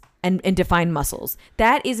abs and defined muscles.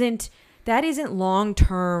 That isn't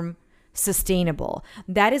long-term sustainable.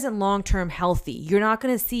 That isn't long-term healthy. You're not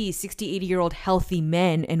going to see 60, 80-year-old healthy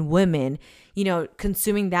men and women,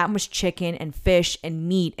 consuming that much chicken and fish and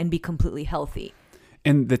meat and be completely healthy.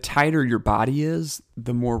 And the tighter your body is,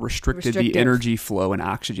 the more restricted the energy flow and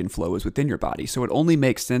oxygen flow is within your body. So it only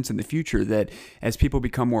makes sense in the future that as people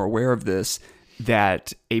become more aware of this,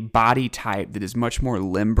 that a body type that is much more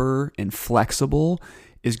limber and flexible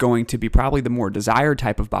is going to be probably the more desired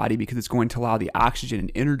type of body, because it's going to allow the oxygen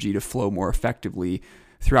and energy to flow more effectively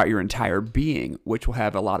throughout your entire being, which will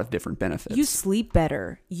have a lot of different benefits. You sleep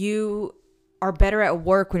better. You are better at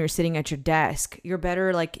work when you're sitting at your desk. You're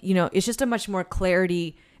better, it's just a much more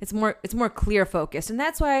clarity. It's more clear focused. And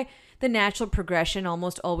that's why the natural progression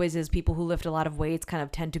almost always is people who lift a lot of weights kind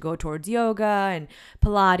of tend to go towards yoga and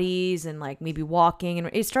Pilates and like maybe walking.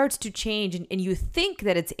 And it starts to change and you think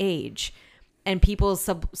that it's age. And people's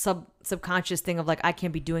subconscious thing of like, I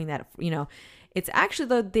can't be doing that, it's actually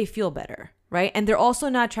that they feel better, right? And they're also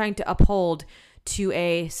not trying to uphold to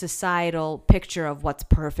a societal picture of what's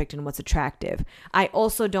perfect and what's attractive. I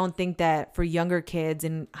also don't think that for younger kids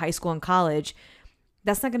in high school and college,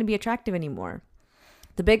 that's not going to be attractive anymore.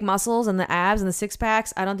 The big muscles and the abs and the six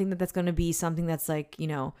packs, I don't think that that's going to be something that's like,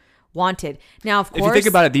 wanted. Now, of course, if you think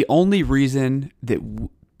about it, the only reason that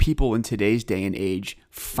people in today's day and age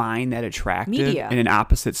find that attractive in an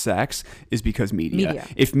opposite sex is because media.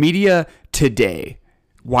 If media today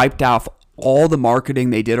wiped out all the marketing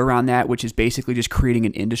they did around that, which is basically just creating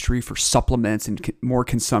an industry for supplements and more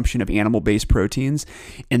consumption of animal-based proteins,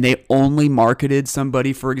 and they only marketed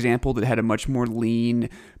somebody, for example, that had a much more lean,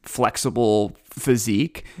 flexible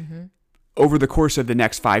physique, over the course of the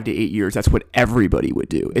next 5 to 8 years, that's what everybody would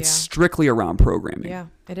do. It's strictly around programming. Yeah,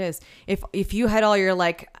 it is. If you had all your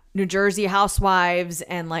like New Jersey housewives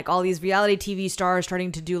and like all these reality TV stars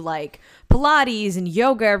starting to do like Pilates and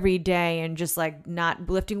yoga every day and just like not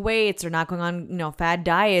lifting weights or not going on, fad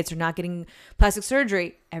diets or not getting plastic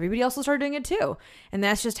surgery, everybody else will start doing it too. And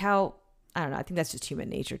that's just how I don't know. I think that's just human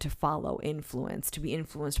nature to follow influence, to be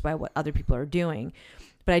influenced by what other people are doing.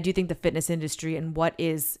 But I do think the fitness industry and what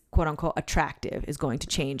is quote unquote attractive is going to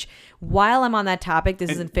change. While I'm on that topic,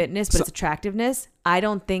 this isn't fitness, but it's attractiveness. I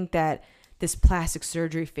don't think that this plastic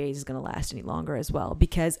surgery phase is going to last any longer as well,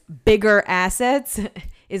 because bigger assets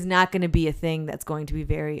is not going to be a thing that's going to be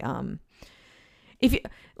very,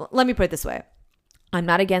 let me put it this way. I'm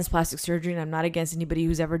not against plastic surgery, and I'm not against anybody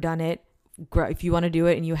who's ever done it. If you want to do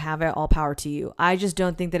it and you have it, all power to you. I just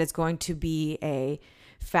don't think that it's going to be a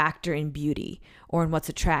factor in beauty or in what's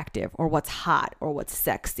attractive or what's hot or what's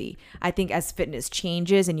sexy. I think as fitness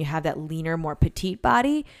changes and you have that leaner, more petite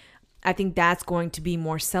body, I think that's going to be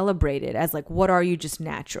more celebrated as like, what are you just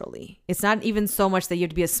naturally? It's not even so much that you have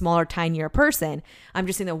to be a smaller, tinier person. I'm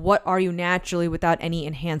just saying that what are you naturally without any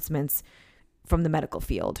enhancements from the medical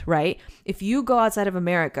field, right? If you go outside of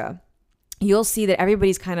America, you'll see that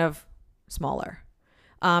everybody's kind of smaller.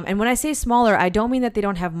 And when I say smaller, I don't mean that they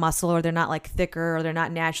don't have muscle or they're not like thicker or they're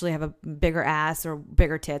not naturally have a bigger ass or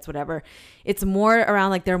bigger tits, whatever. It's more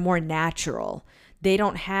around like they're more natural. They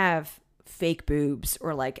don't have fake boobs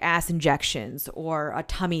or like ass injections or a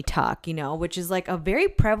tummy tuck, you know, which is like a very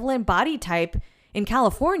prevalent body type in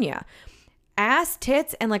California. Ass,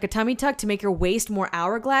 tits, and like a tummy tuck to make your waist more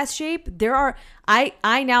hourglass shape. There are,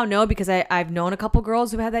 I now know because I've known a couple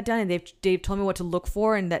girls who had that done, and they've told me what to look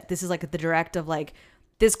for, and that this is like the direct of like,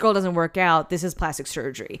 this girl doesn't work out, this is plastic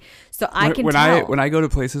surgery. So when I go to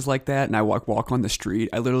places like that and I walk on the street,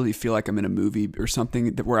 I literally feel like I'm in a movie or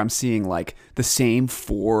something where I'm seeing like the same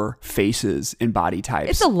 4 faces and body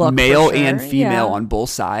types. It's a look, male for sure. and female on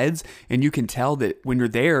both sides, and you can tell that when you're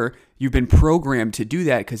there, you've been programmed to do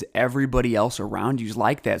that because everybody else around you is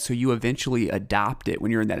like that. So you eventually adopt it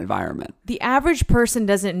when you're in that environment. The average person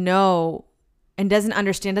doesn't know and doesn't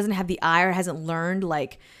understand, doesn't have the eye or hasn't learned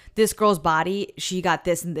like this girl's body, she got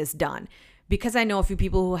this and this done. Because I know a few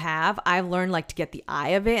people who have, I've learned like to get the eye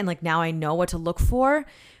of it, and like now I know what to look for.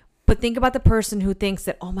 But think about the person who thinks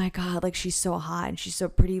that, oh my God, like she's so hot and she's so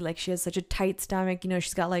pretty, like she has such a tight stomach, you know,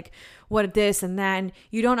 she's got like what this and that. And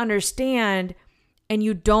you don't understand. And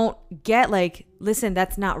you don't get like, listen,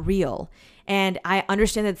 that's not real. And I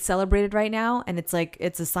understand that it's celebrated right now. And it's like,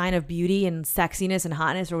 it's a sign of beauty and sexiness and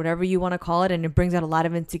hotness or whatever you want to call it. And it brings out a lot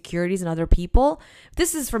of insecurities in other people.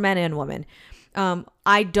 This is for men and women.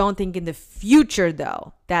 I don't think in the future,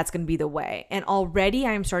 though, that's going to be the way. And already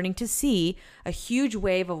I'm starting to see a huge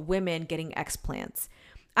wave of women getting explants.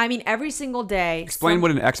 I mean, every single day. Explain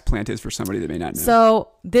what an explant is for somebody that may not know.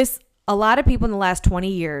 So a lot of people in the last 20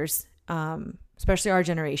 years, especially our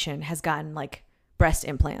generation, has gotten like breast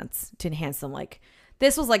implants to enhance them. Like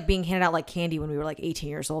this was like being handed out like candy when we were like 18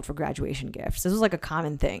 years old for graduation gifts. This was like a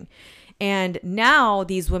common thing. And now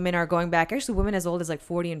these women are going back, actually women as old as like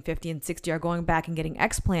 40 and 50 and 60 are going back and getting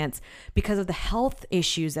explants because of the health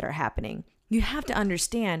issues that are happening. You have to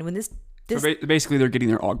understand when this so basically they're getting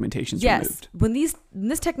their augmentations removed. When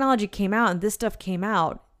this technology came out and this stuff came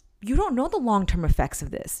out, you don't know the long-term effects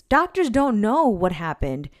of this. Doctors don't know what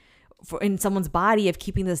happened in someone's body of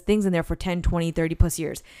keeping those things in there for 10, 20, 30 plus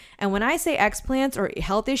years. And when I say explants or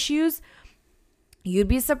health issues, you'd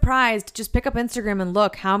be surprised. Just pick up Instagram and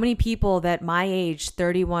look how many people that my age,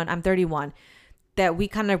 31, I'm 31, that we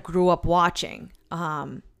kind of grew up watching.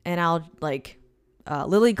 And I'll like,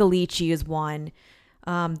 Lily Ghalichi is one.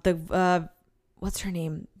 What's her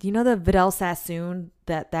name? Do you know the Vidal Sassoon?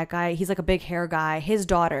 That guy, he's like a big hair guy, his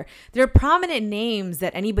daughter. They're prominent names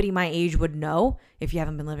that anybody my age would know if you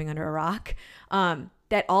haven't been living under a rock.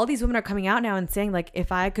 That all these women are coming out now and saying like,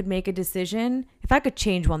 if I could make a decision, if I could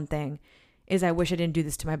change one thing, is I wish I didn't do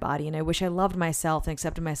this to my body. And I wish I loved myself and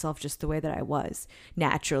accepted myself just the way that I was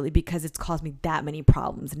naturally, because it's caused me that many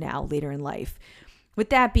problems now later in life. With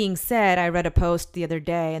that being said, I read a post the other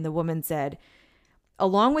day and the woman said,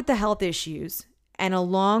 along with the health issues, and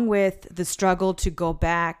along with the struggle to go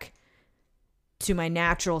back to my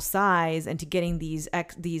natural size and to getting these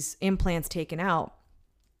implants taken out,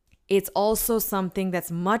 it's also something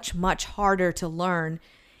that's much, much harder to learn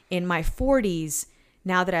in my 40s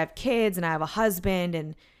now that I have kids and I have a husband,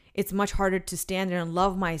 and it's much harder to stand there and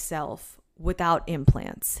love myself without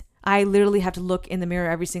implants. I literally have to look in the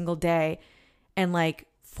mirror every single day and like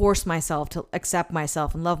force myself to accept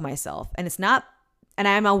myself and love myself. And it's not, and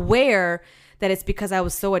I'm aware that it's because I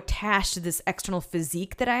was so attached to this external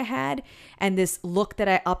physique that I had and this look that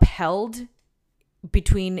I upheld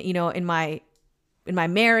between, you know, in my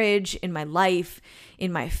marriage, in my life,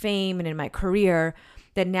 in my fame, and in my career,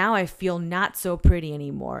 that now I feel not so pretty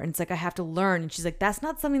anymore. And it's like I have to learn. And she's like, that's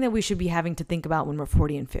not something that we should be having to think about when we're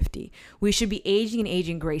 40 and 50. We should be aging and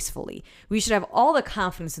aging gracefully. We should have all the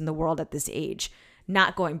confidence in the world at this age.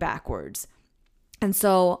 not going backwards. And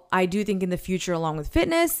so I do think in the future, along with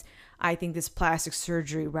fitness, I think this plastic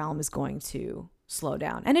surgery realm is going to slow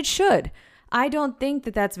down, and it should. I don't think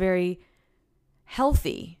that that's very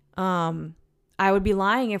healthy. I would be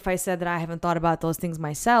lying if I said that I haven't thought about those things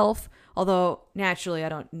myself, although naturally I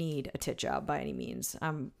don't need a tit job by any means.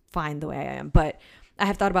 I'm fine the way I am, but I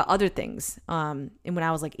have thought about other things. And when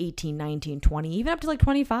I was like 18, 19, 20, even up to like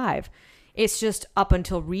 25, it's just up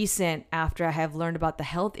until recent after I have learned about the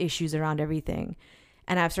health issues around everything.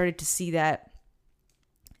 And I've started to see that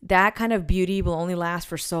kind of beauty will only last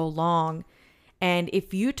for so long. And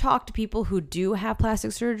if you talk to people who do have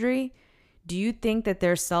plastic surgery, do you think that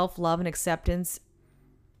their self-love and acceptance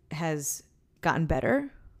has gotten better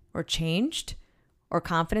or changed, or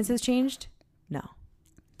confidence has changed? No.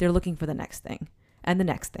 They're looking for the next thing and the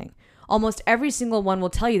next thing. Almost every single one will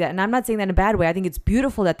tell you that. And I'm not saying that in a bad way. I think it's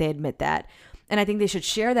beautiful that they admit that. And I think they should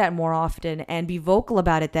share that more often and be vocal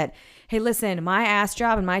about it, that, hey, listen, my ass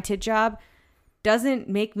job and my tit job doesn't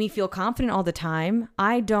make me feel confident all the time.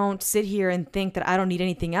 I don't sit here and think that I don't need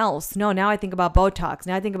anything else. No, now I think about Botox.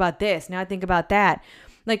 Now I think about this. Now I think about that.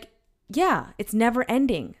 Like, yeah, it's never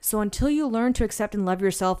ending. So until you learn to accept and love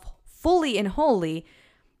yourself fully and wholly,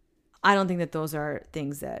 I don't think that those are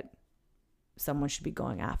things that someone should be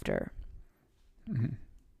going after. Mm-hmm.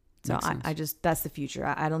 So I just, that's the future.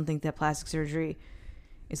 I don't think that plastic surgery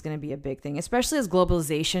is going to be a big thing, especially as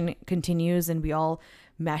globalization continues and we all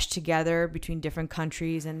mesh together between different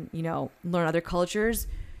countries and, you know, learn other cultures.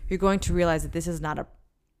 You're going to realize that this is not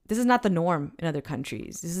the norm in other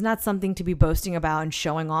countries. This is not something to be boasting about and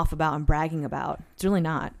showing off about and bragging about. It's really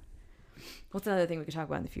not. What's another thing we could talk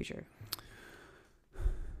about in the future?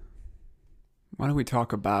 Why don't we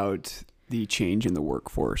talk about the change in the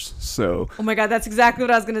workforce? So, oh my God, that's exactly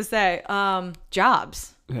what I was going to say.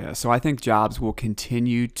 Jobs. Yeah. So I think jobs will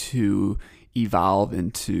continue to evolve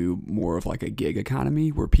into more of like a gig economy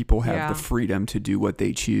where people have the freedom to do what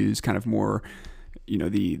they choose, kind of more, you know,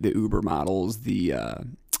 the Uber models,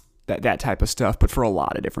 that type of stuff, but for a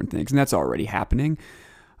lot of different things. And that's already happening.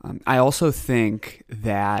 I also think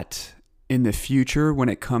that in the future, when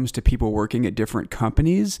it comes to people working at different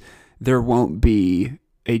companies, there won't be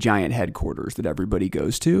a giant headquarters that everybody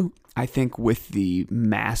goes to. I think with the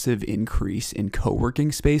massive increase in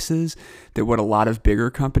co-working spaces, that what a lot of bigger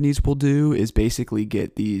companies will do is basically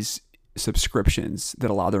get these subscriptions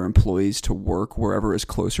that allow their employees to work wherever is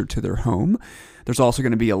closer to their home. There's also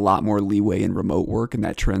going to be a lot more leeway in remote work, and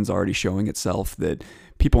that trend's already showing itself that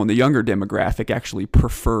people in the younger demographic actually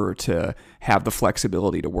prefer to have the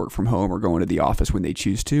flexibility to work from home or go into the office when they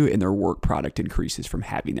choose to, and their work product increases from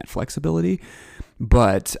having that flexibility.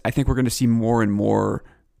 But I think we're going to see more and more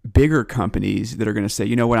bigger companies that are going to say,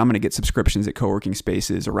 you know what, I'm going to get subscriptions at co-working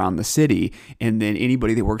spaces around the city. And then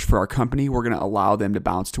anybody that works for our company, we're going to allow them to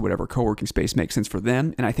bounce to whatever co-working space makes sense for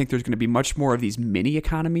them. And I think there's going to be much more of these mini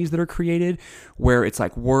economies that are created where it's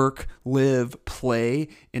like work, live, play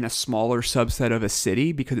in a smaller subset of a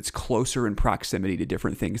city because it's closer in proximity to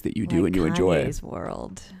different things that you do and you enjoy. Kanye's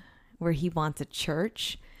world, where he wants a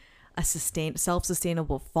church, a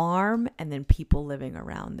self-sustainable farm, and then people living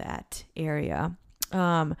around that area.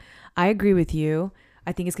 I agree with you.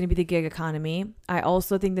 I think it's going to be the gig economy. I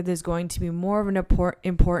also think that there's going to be more of an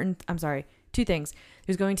two things.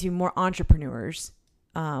 There's going to be more entrepreneurs.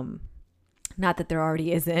 Not that there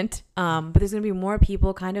already isn't, but there's going to be more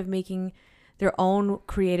people kind of making their own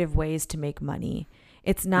creative ways to make money.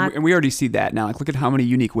 It's not, and we already see that now. Like, look at how many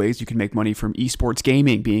unique ways you can make money from esports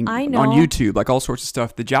gaming, being on YouTube, like all sorts of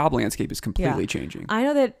stuff. The job landscape is completely changing. I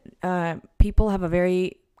know that people have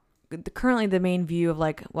currently the main view of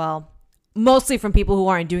like, well, mostly from people who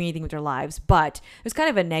aren't doing anything with their lives, but there's kind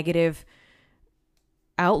of a negative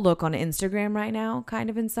outlook on Instagram right now, kind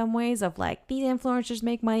of in some ways, of like, these influencers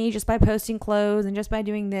make money just by posting clothes and just by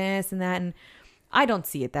doing this and that. And I don't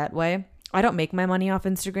see it that way. I don't make my money off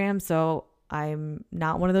Instagram, so I'm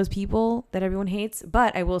not one of those people that everyone hates.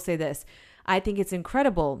 But I will say this. I think it's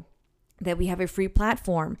incredible that we have a free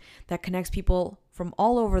platform that connects people from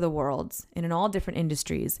all over the world and in all different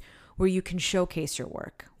industries where you can showcase your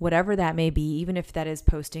work, whatever that may be, even if that is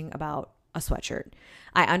posting about a sweatshirt.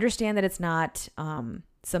 I understand that it's not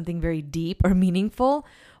something very deep or meaningful,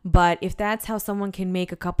 but if that's how someone can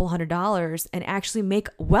make a couple $100s and actually make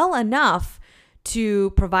well enough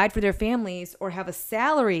to provide for their families or have a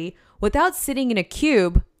salary without sitting in a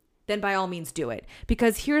cube, then by all means do it.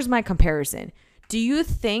 Because here's my comparison. Do you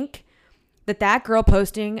think that girl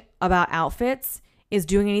posting about outfits is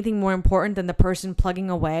doing anything more important than the person plugging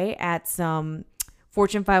away at some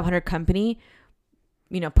Fortune 500 company,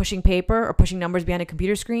 you know, pushing paper or pushing numbers behind a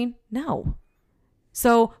computer screen? No.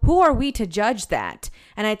 So who are we to judge that?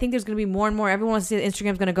 And I think there's going to be more and more. Everyone wants to say that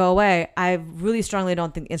Instagram's going to go away. I really strongly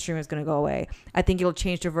don't think Instagram is going to go away. I think it'll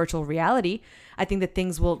change to virtual reality. I think that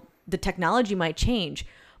the technology might change.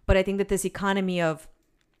 But I think that this economy of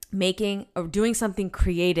making or doing something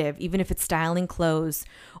creative, even if it's styling clothes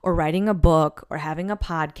or writing a book or having a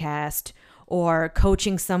podcast or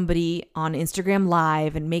coaching somebody on Instagram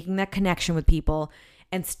Live and making that connection with people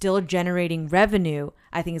and still generating revenue,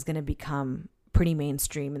 I think is going to become pretty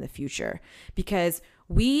mainstream in the future, because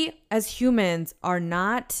we as humans are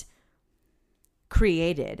not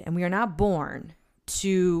created and we are not born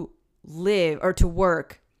to live or to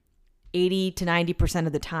work 80 to 90%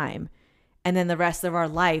 of the time. And then the rest of our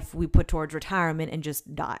life we put towards retirement and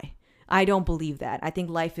just die. I don't believe that. I think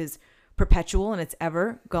life is perpetual and it's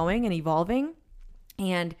ever going and evolving.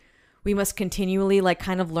 And we must continually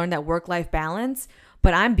kind of learn that work-life balance.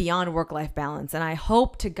 But I'm beyond work-life balance. And I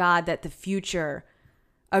hope to God that the future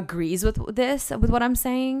agrees with what I'm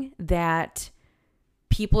saying, that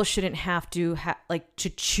people shouldn't have to to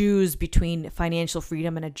choose between financial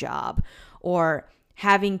freedom and a job, or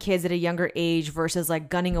having kids at a younger age versus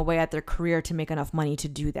gunning away at their career to make enough money to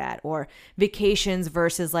do that, or vacations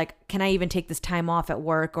versus can I even take this time off at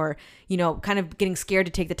work, or, kind of getting scared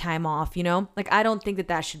to take the time off, I don't think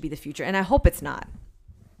that should be the future. And I hope it's not.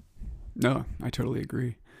 No, I totally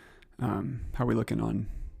agree. How are we looking on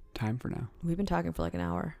time for now? We've been talking for an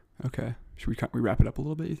hour. Okay. Should we wrap it up a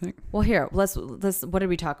little bit, you think? Well, here, let's what did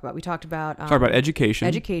we talk about? We talked about education.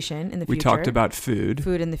 Education in the future. We talked about food.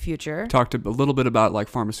 Food in the future. Talked a little bit about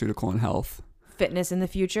pharmaceutical and health. Fitness in the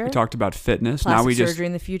future. We talked about fitness. Plastic surgery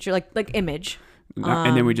in the future, like image.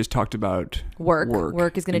 And then we just talked about work.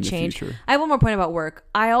 Work is going to change. Future. I have one more point about work.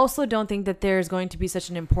 I also don't think that there's going to be such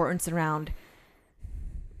an importance around,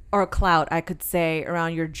 or a clout, I could say,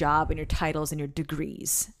 around your job and your titles and your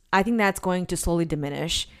degrees. I think that's going to slowly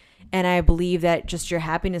diminish. And I believe that just your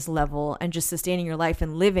happiness level and just sustaining your life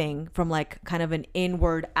and living from kind of an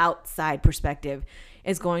inward outside perspective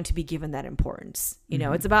is going to be given that importance.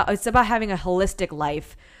 Mm-hmm. It's about having a holistic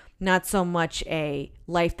life, not so much a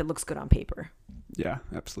life that looks good on paper. Yeah,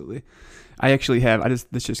 absolutely. I actually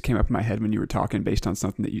this just came up in my head when you were talking based on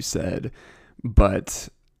something that you said, but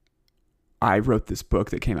I wrote this book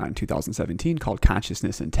that came out in 2017 called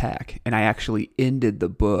Consciousness in Tech. And I actually ended the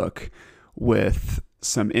book with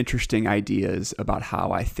some interesting ideas about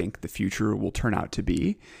how I think the future will turn out to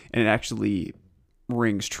be. And it actually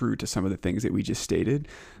rings true to some of the things that we just stated.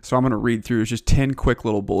 So I'm going to read through just 10 quick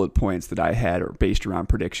little bullet points that I had or based around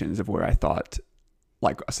predictions of where I thought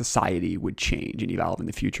a society would change and evolve in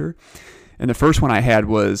the future. And the first one I had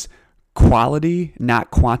was quality, not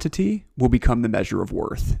quantity, will become the measure of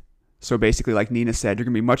worth. So basically, like Nina said, you're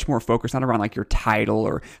going to be much more focused not around your title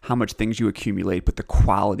or how much things you accumulate, but the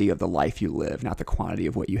quality of the life you live, not the quantity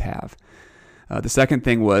of what you have. The second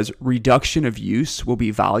thing was reduction of use will be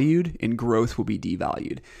valued and growth will be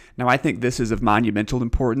devalued. Now, I think this is of monumental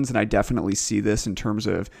importance, and I definitely see this in terms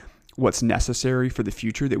of what's necessary for the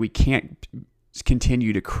future, that we can't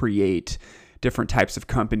continue to create different types of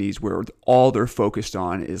companies where all they're focused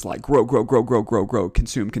on is grow,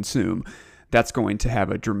 consume. That's going to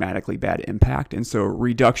have a dramatically bad impact. And so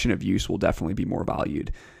reduction of use will definitely be more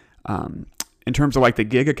valued. In terms of the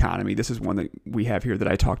gig economy, this is one that we have here that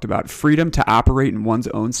I talked about. Freedom to operate in one's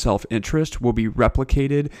own self-interest will be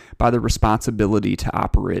replicated by the responsibility to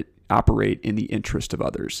operate in the interest of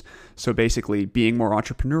others. So basically being more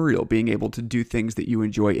entrepreneurial, being able to do things that you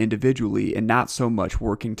enjoy individually and not so much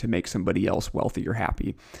working to make somebody else wealthy or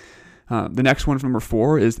happy. The next one, number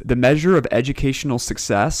 4, is the measure of educational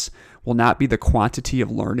success will not be the quantity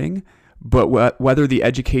of learning, but whether the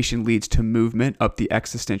education leads to movement up the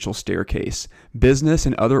existential staircase. Business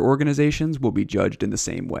and other organizations will be judged in the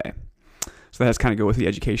same way. So that has kind of go with the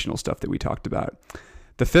educational stuff that we talked about.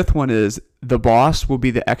 The 5th one is the boss will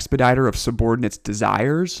be the expediter of subordinates'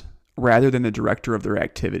 desires rather than the director of their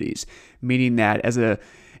activities, meaning that as a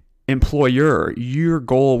employer, your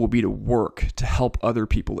goal will be to work to help other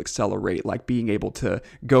people accelerate, being able to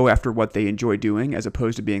go after what they enjoy doing as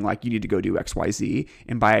opposed to being you need to go do XYZ.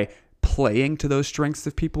 And by playing to those strengths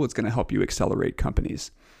of people, it's going to help you accelerate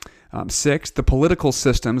companies. 6, the political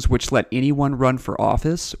systems which let anyone run for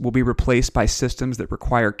office will be replaced by systems that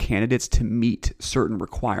require candidates to meet certain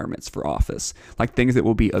requirements for office, things that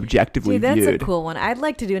will be objectively viewed. That's a cool one. I'd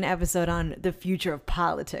like to do an episode on the future of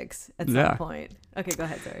politics at some point. Okay, go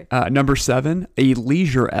ahead. Sorry. Number 7, a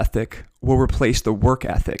leisure ethic will replace the work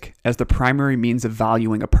ethic as the primary means of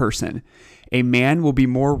valuing a person. A man will be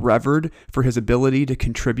more revered for his ability to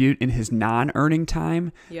contribute in his non-earning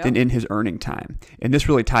time than in his earning time. And this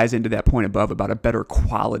really ties into that point above about a better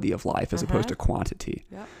quality of life as opposed to quantity.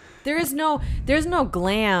 Yep. There's no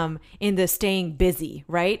glam in the staying busy,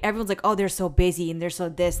 right? Everyone's like, oh, they're so busy and they're so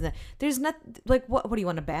this and that. There's not like, what do you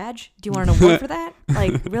want, a badge? Do you want an award for that?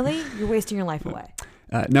 Like, really? You're wasting your life away.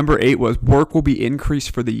 Number 8 was work will be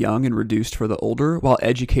increased for the young and reduced for the older, while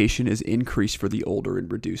education is increased for the older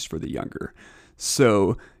and reduced for the younger.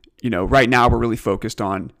 So, right now we're really focused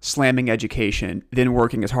on slamming education, then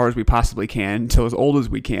working as hard as we possibly can until as old as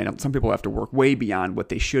we can. Some people have to work way beyond what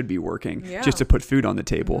they should be working just to put food on the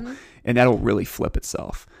table, and that'll really flip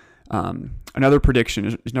itself. Another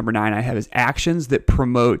prediction is number 9 I have is actions that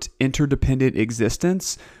promote interdependent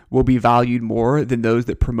existence will be valued more than those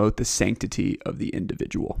that promote the sanctity of the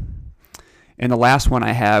individual. And the last one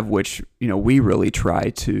I have, which, we really try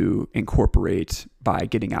to incorporate by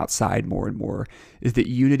getting outside more and more, is that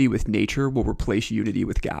unity with nature will replace unity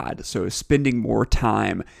with God. So spending more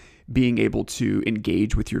time being able to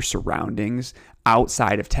engage with your surroundings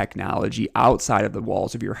outside of technology, outside of the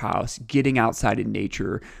walls of your house, getting outside in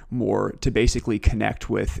nature more to basically connect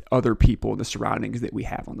with other people and the surroundings that we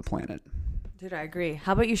have on the planet. Dude, I agree.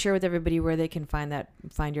 How about you share with everybody where they can find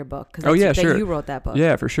your book? Sure. You wrote that book.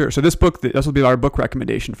 Yeah, for sure. So this book, this will be our book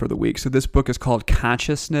recommendation for the week. So this book is called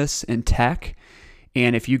Consciousness in Tech.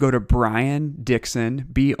 And if you go to Brian Dixon,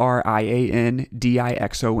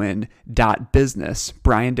 BrianDixon.business,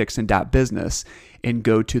 BrianDixon.business, and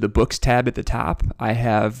go to the books tab at the top, I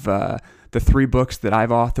have the 3 books that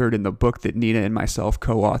I've authored and the book that Nina and myself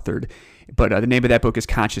co-authored. But the name of that book is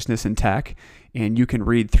Consciousness in Tech, and you can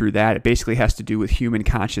read through that. It basically has to do with human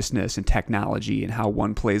consciousness and technology and how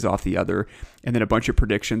one plays off the other, and then a bunch of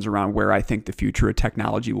predictions around where I think the future of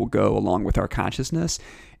technology will go along with our consciousness.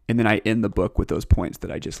 And then I end the book with those points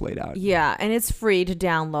that I just laid out. Yeah, and it's free to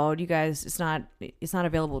download. You guys, it's not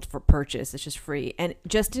available for purchase. It's just free. And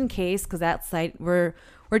just in case, because that site, we're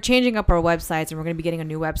changing up our websites and we're going to be getting a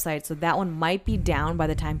new website. So that one might be down by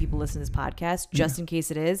the time people listen to this podcast, just in case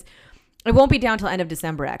it is. It won't be down till end of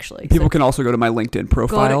December, actually. People can also go to my LinkedIn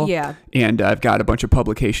profile. Yeah. And I've got a bunch of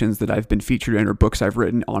publications that I've been featured in or books I've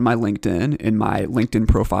written on my LinkedIn. And my LinkedIn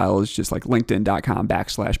profile is just like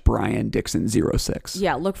linkedin.com/BrianDixon06.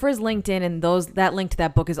 Yeah, look for his LinkedIn, and that link to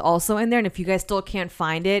that book is also in there. And if you guys still can't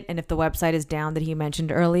find it, and if the website is down that he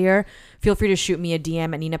mentioned earlier, feel free to shoot me a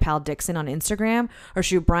DM at Nina Pal Dixon on Instagram, or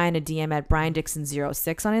shoot Brian a DM at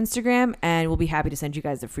BrianDixon06 on Instagram, and we'll be happy to send you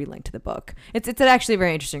guys the free link to the book. It's actually a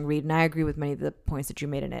very interesting read, and I agree with many of the points that you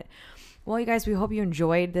made in it. Well, you guys, we hope you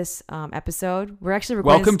enjoyed this episode. We're actually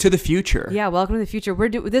recording. Welcome to the future. Yeah, welcome to the future.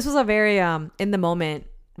 This was a very in the moment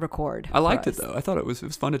record. I liked it though. I thought it was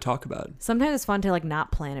fun to talk about. Sometimes it's fun to like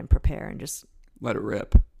not plan and prepare and just let it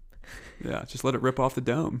rip. Yeah, just let it rip off the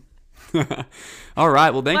dome. All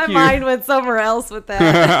right. Well, thank you. My mind went somewhere else with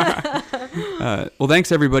that. Well,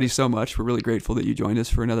 thanks everybody so much. We're really grateful that you joined us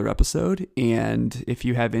for another episode. And if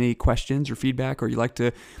you have any questions or feedback, or you'd like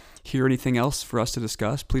to hear anything else for us to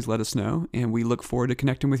discuss, please let us know. And we look forward to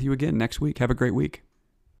connecting with you again next week. Have a great week.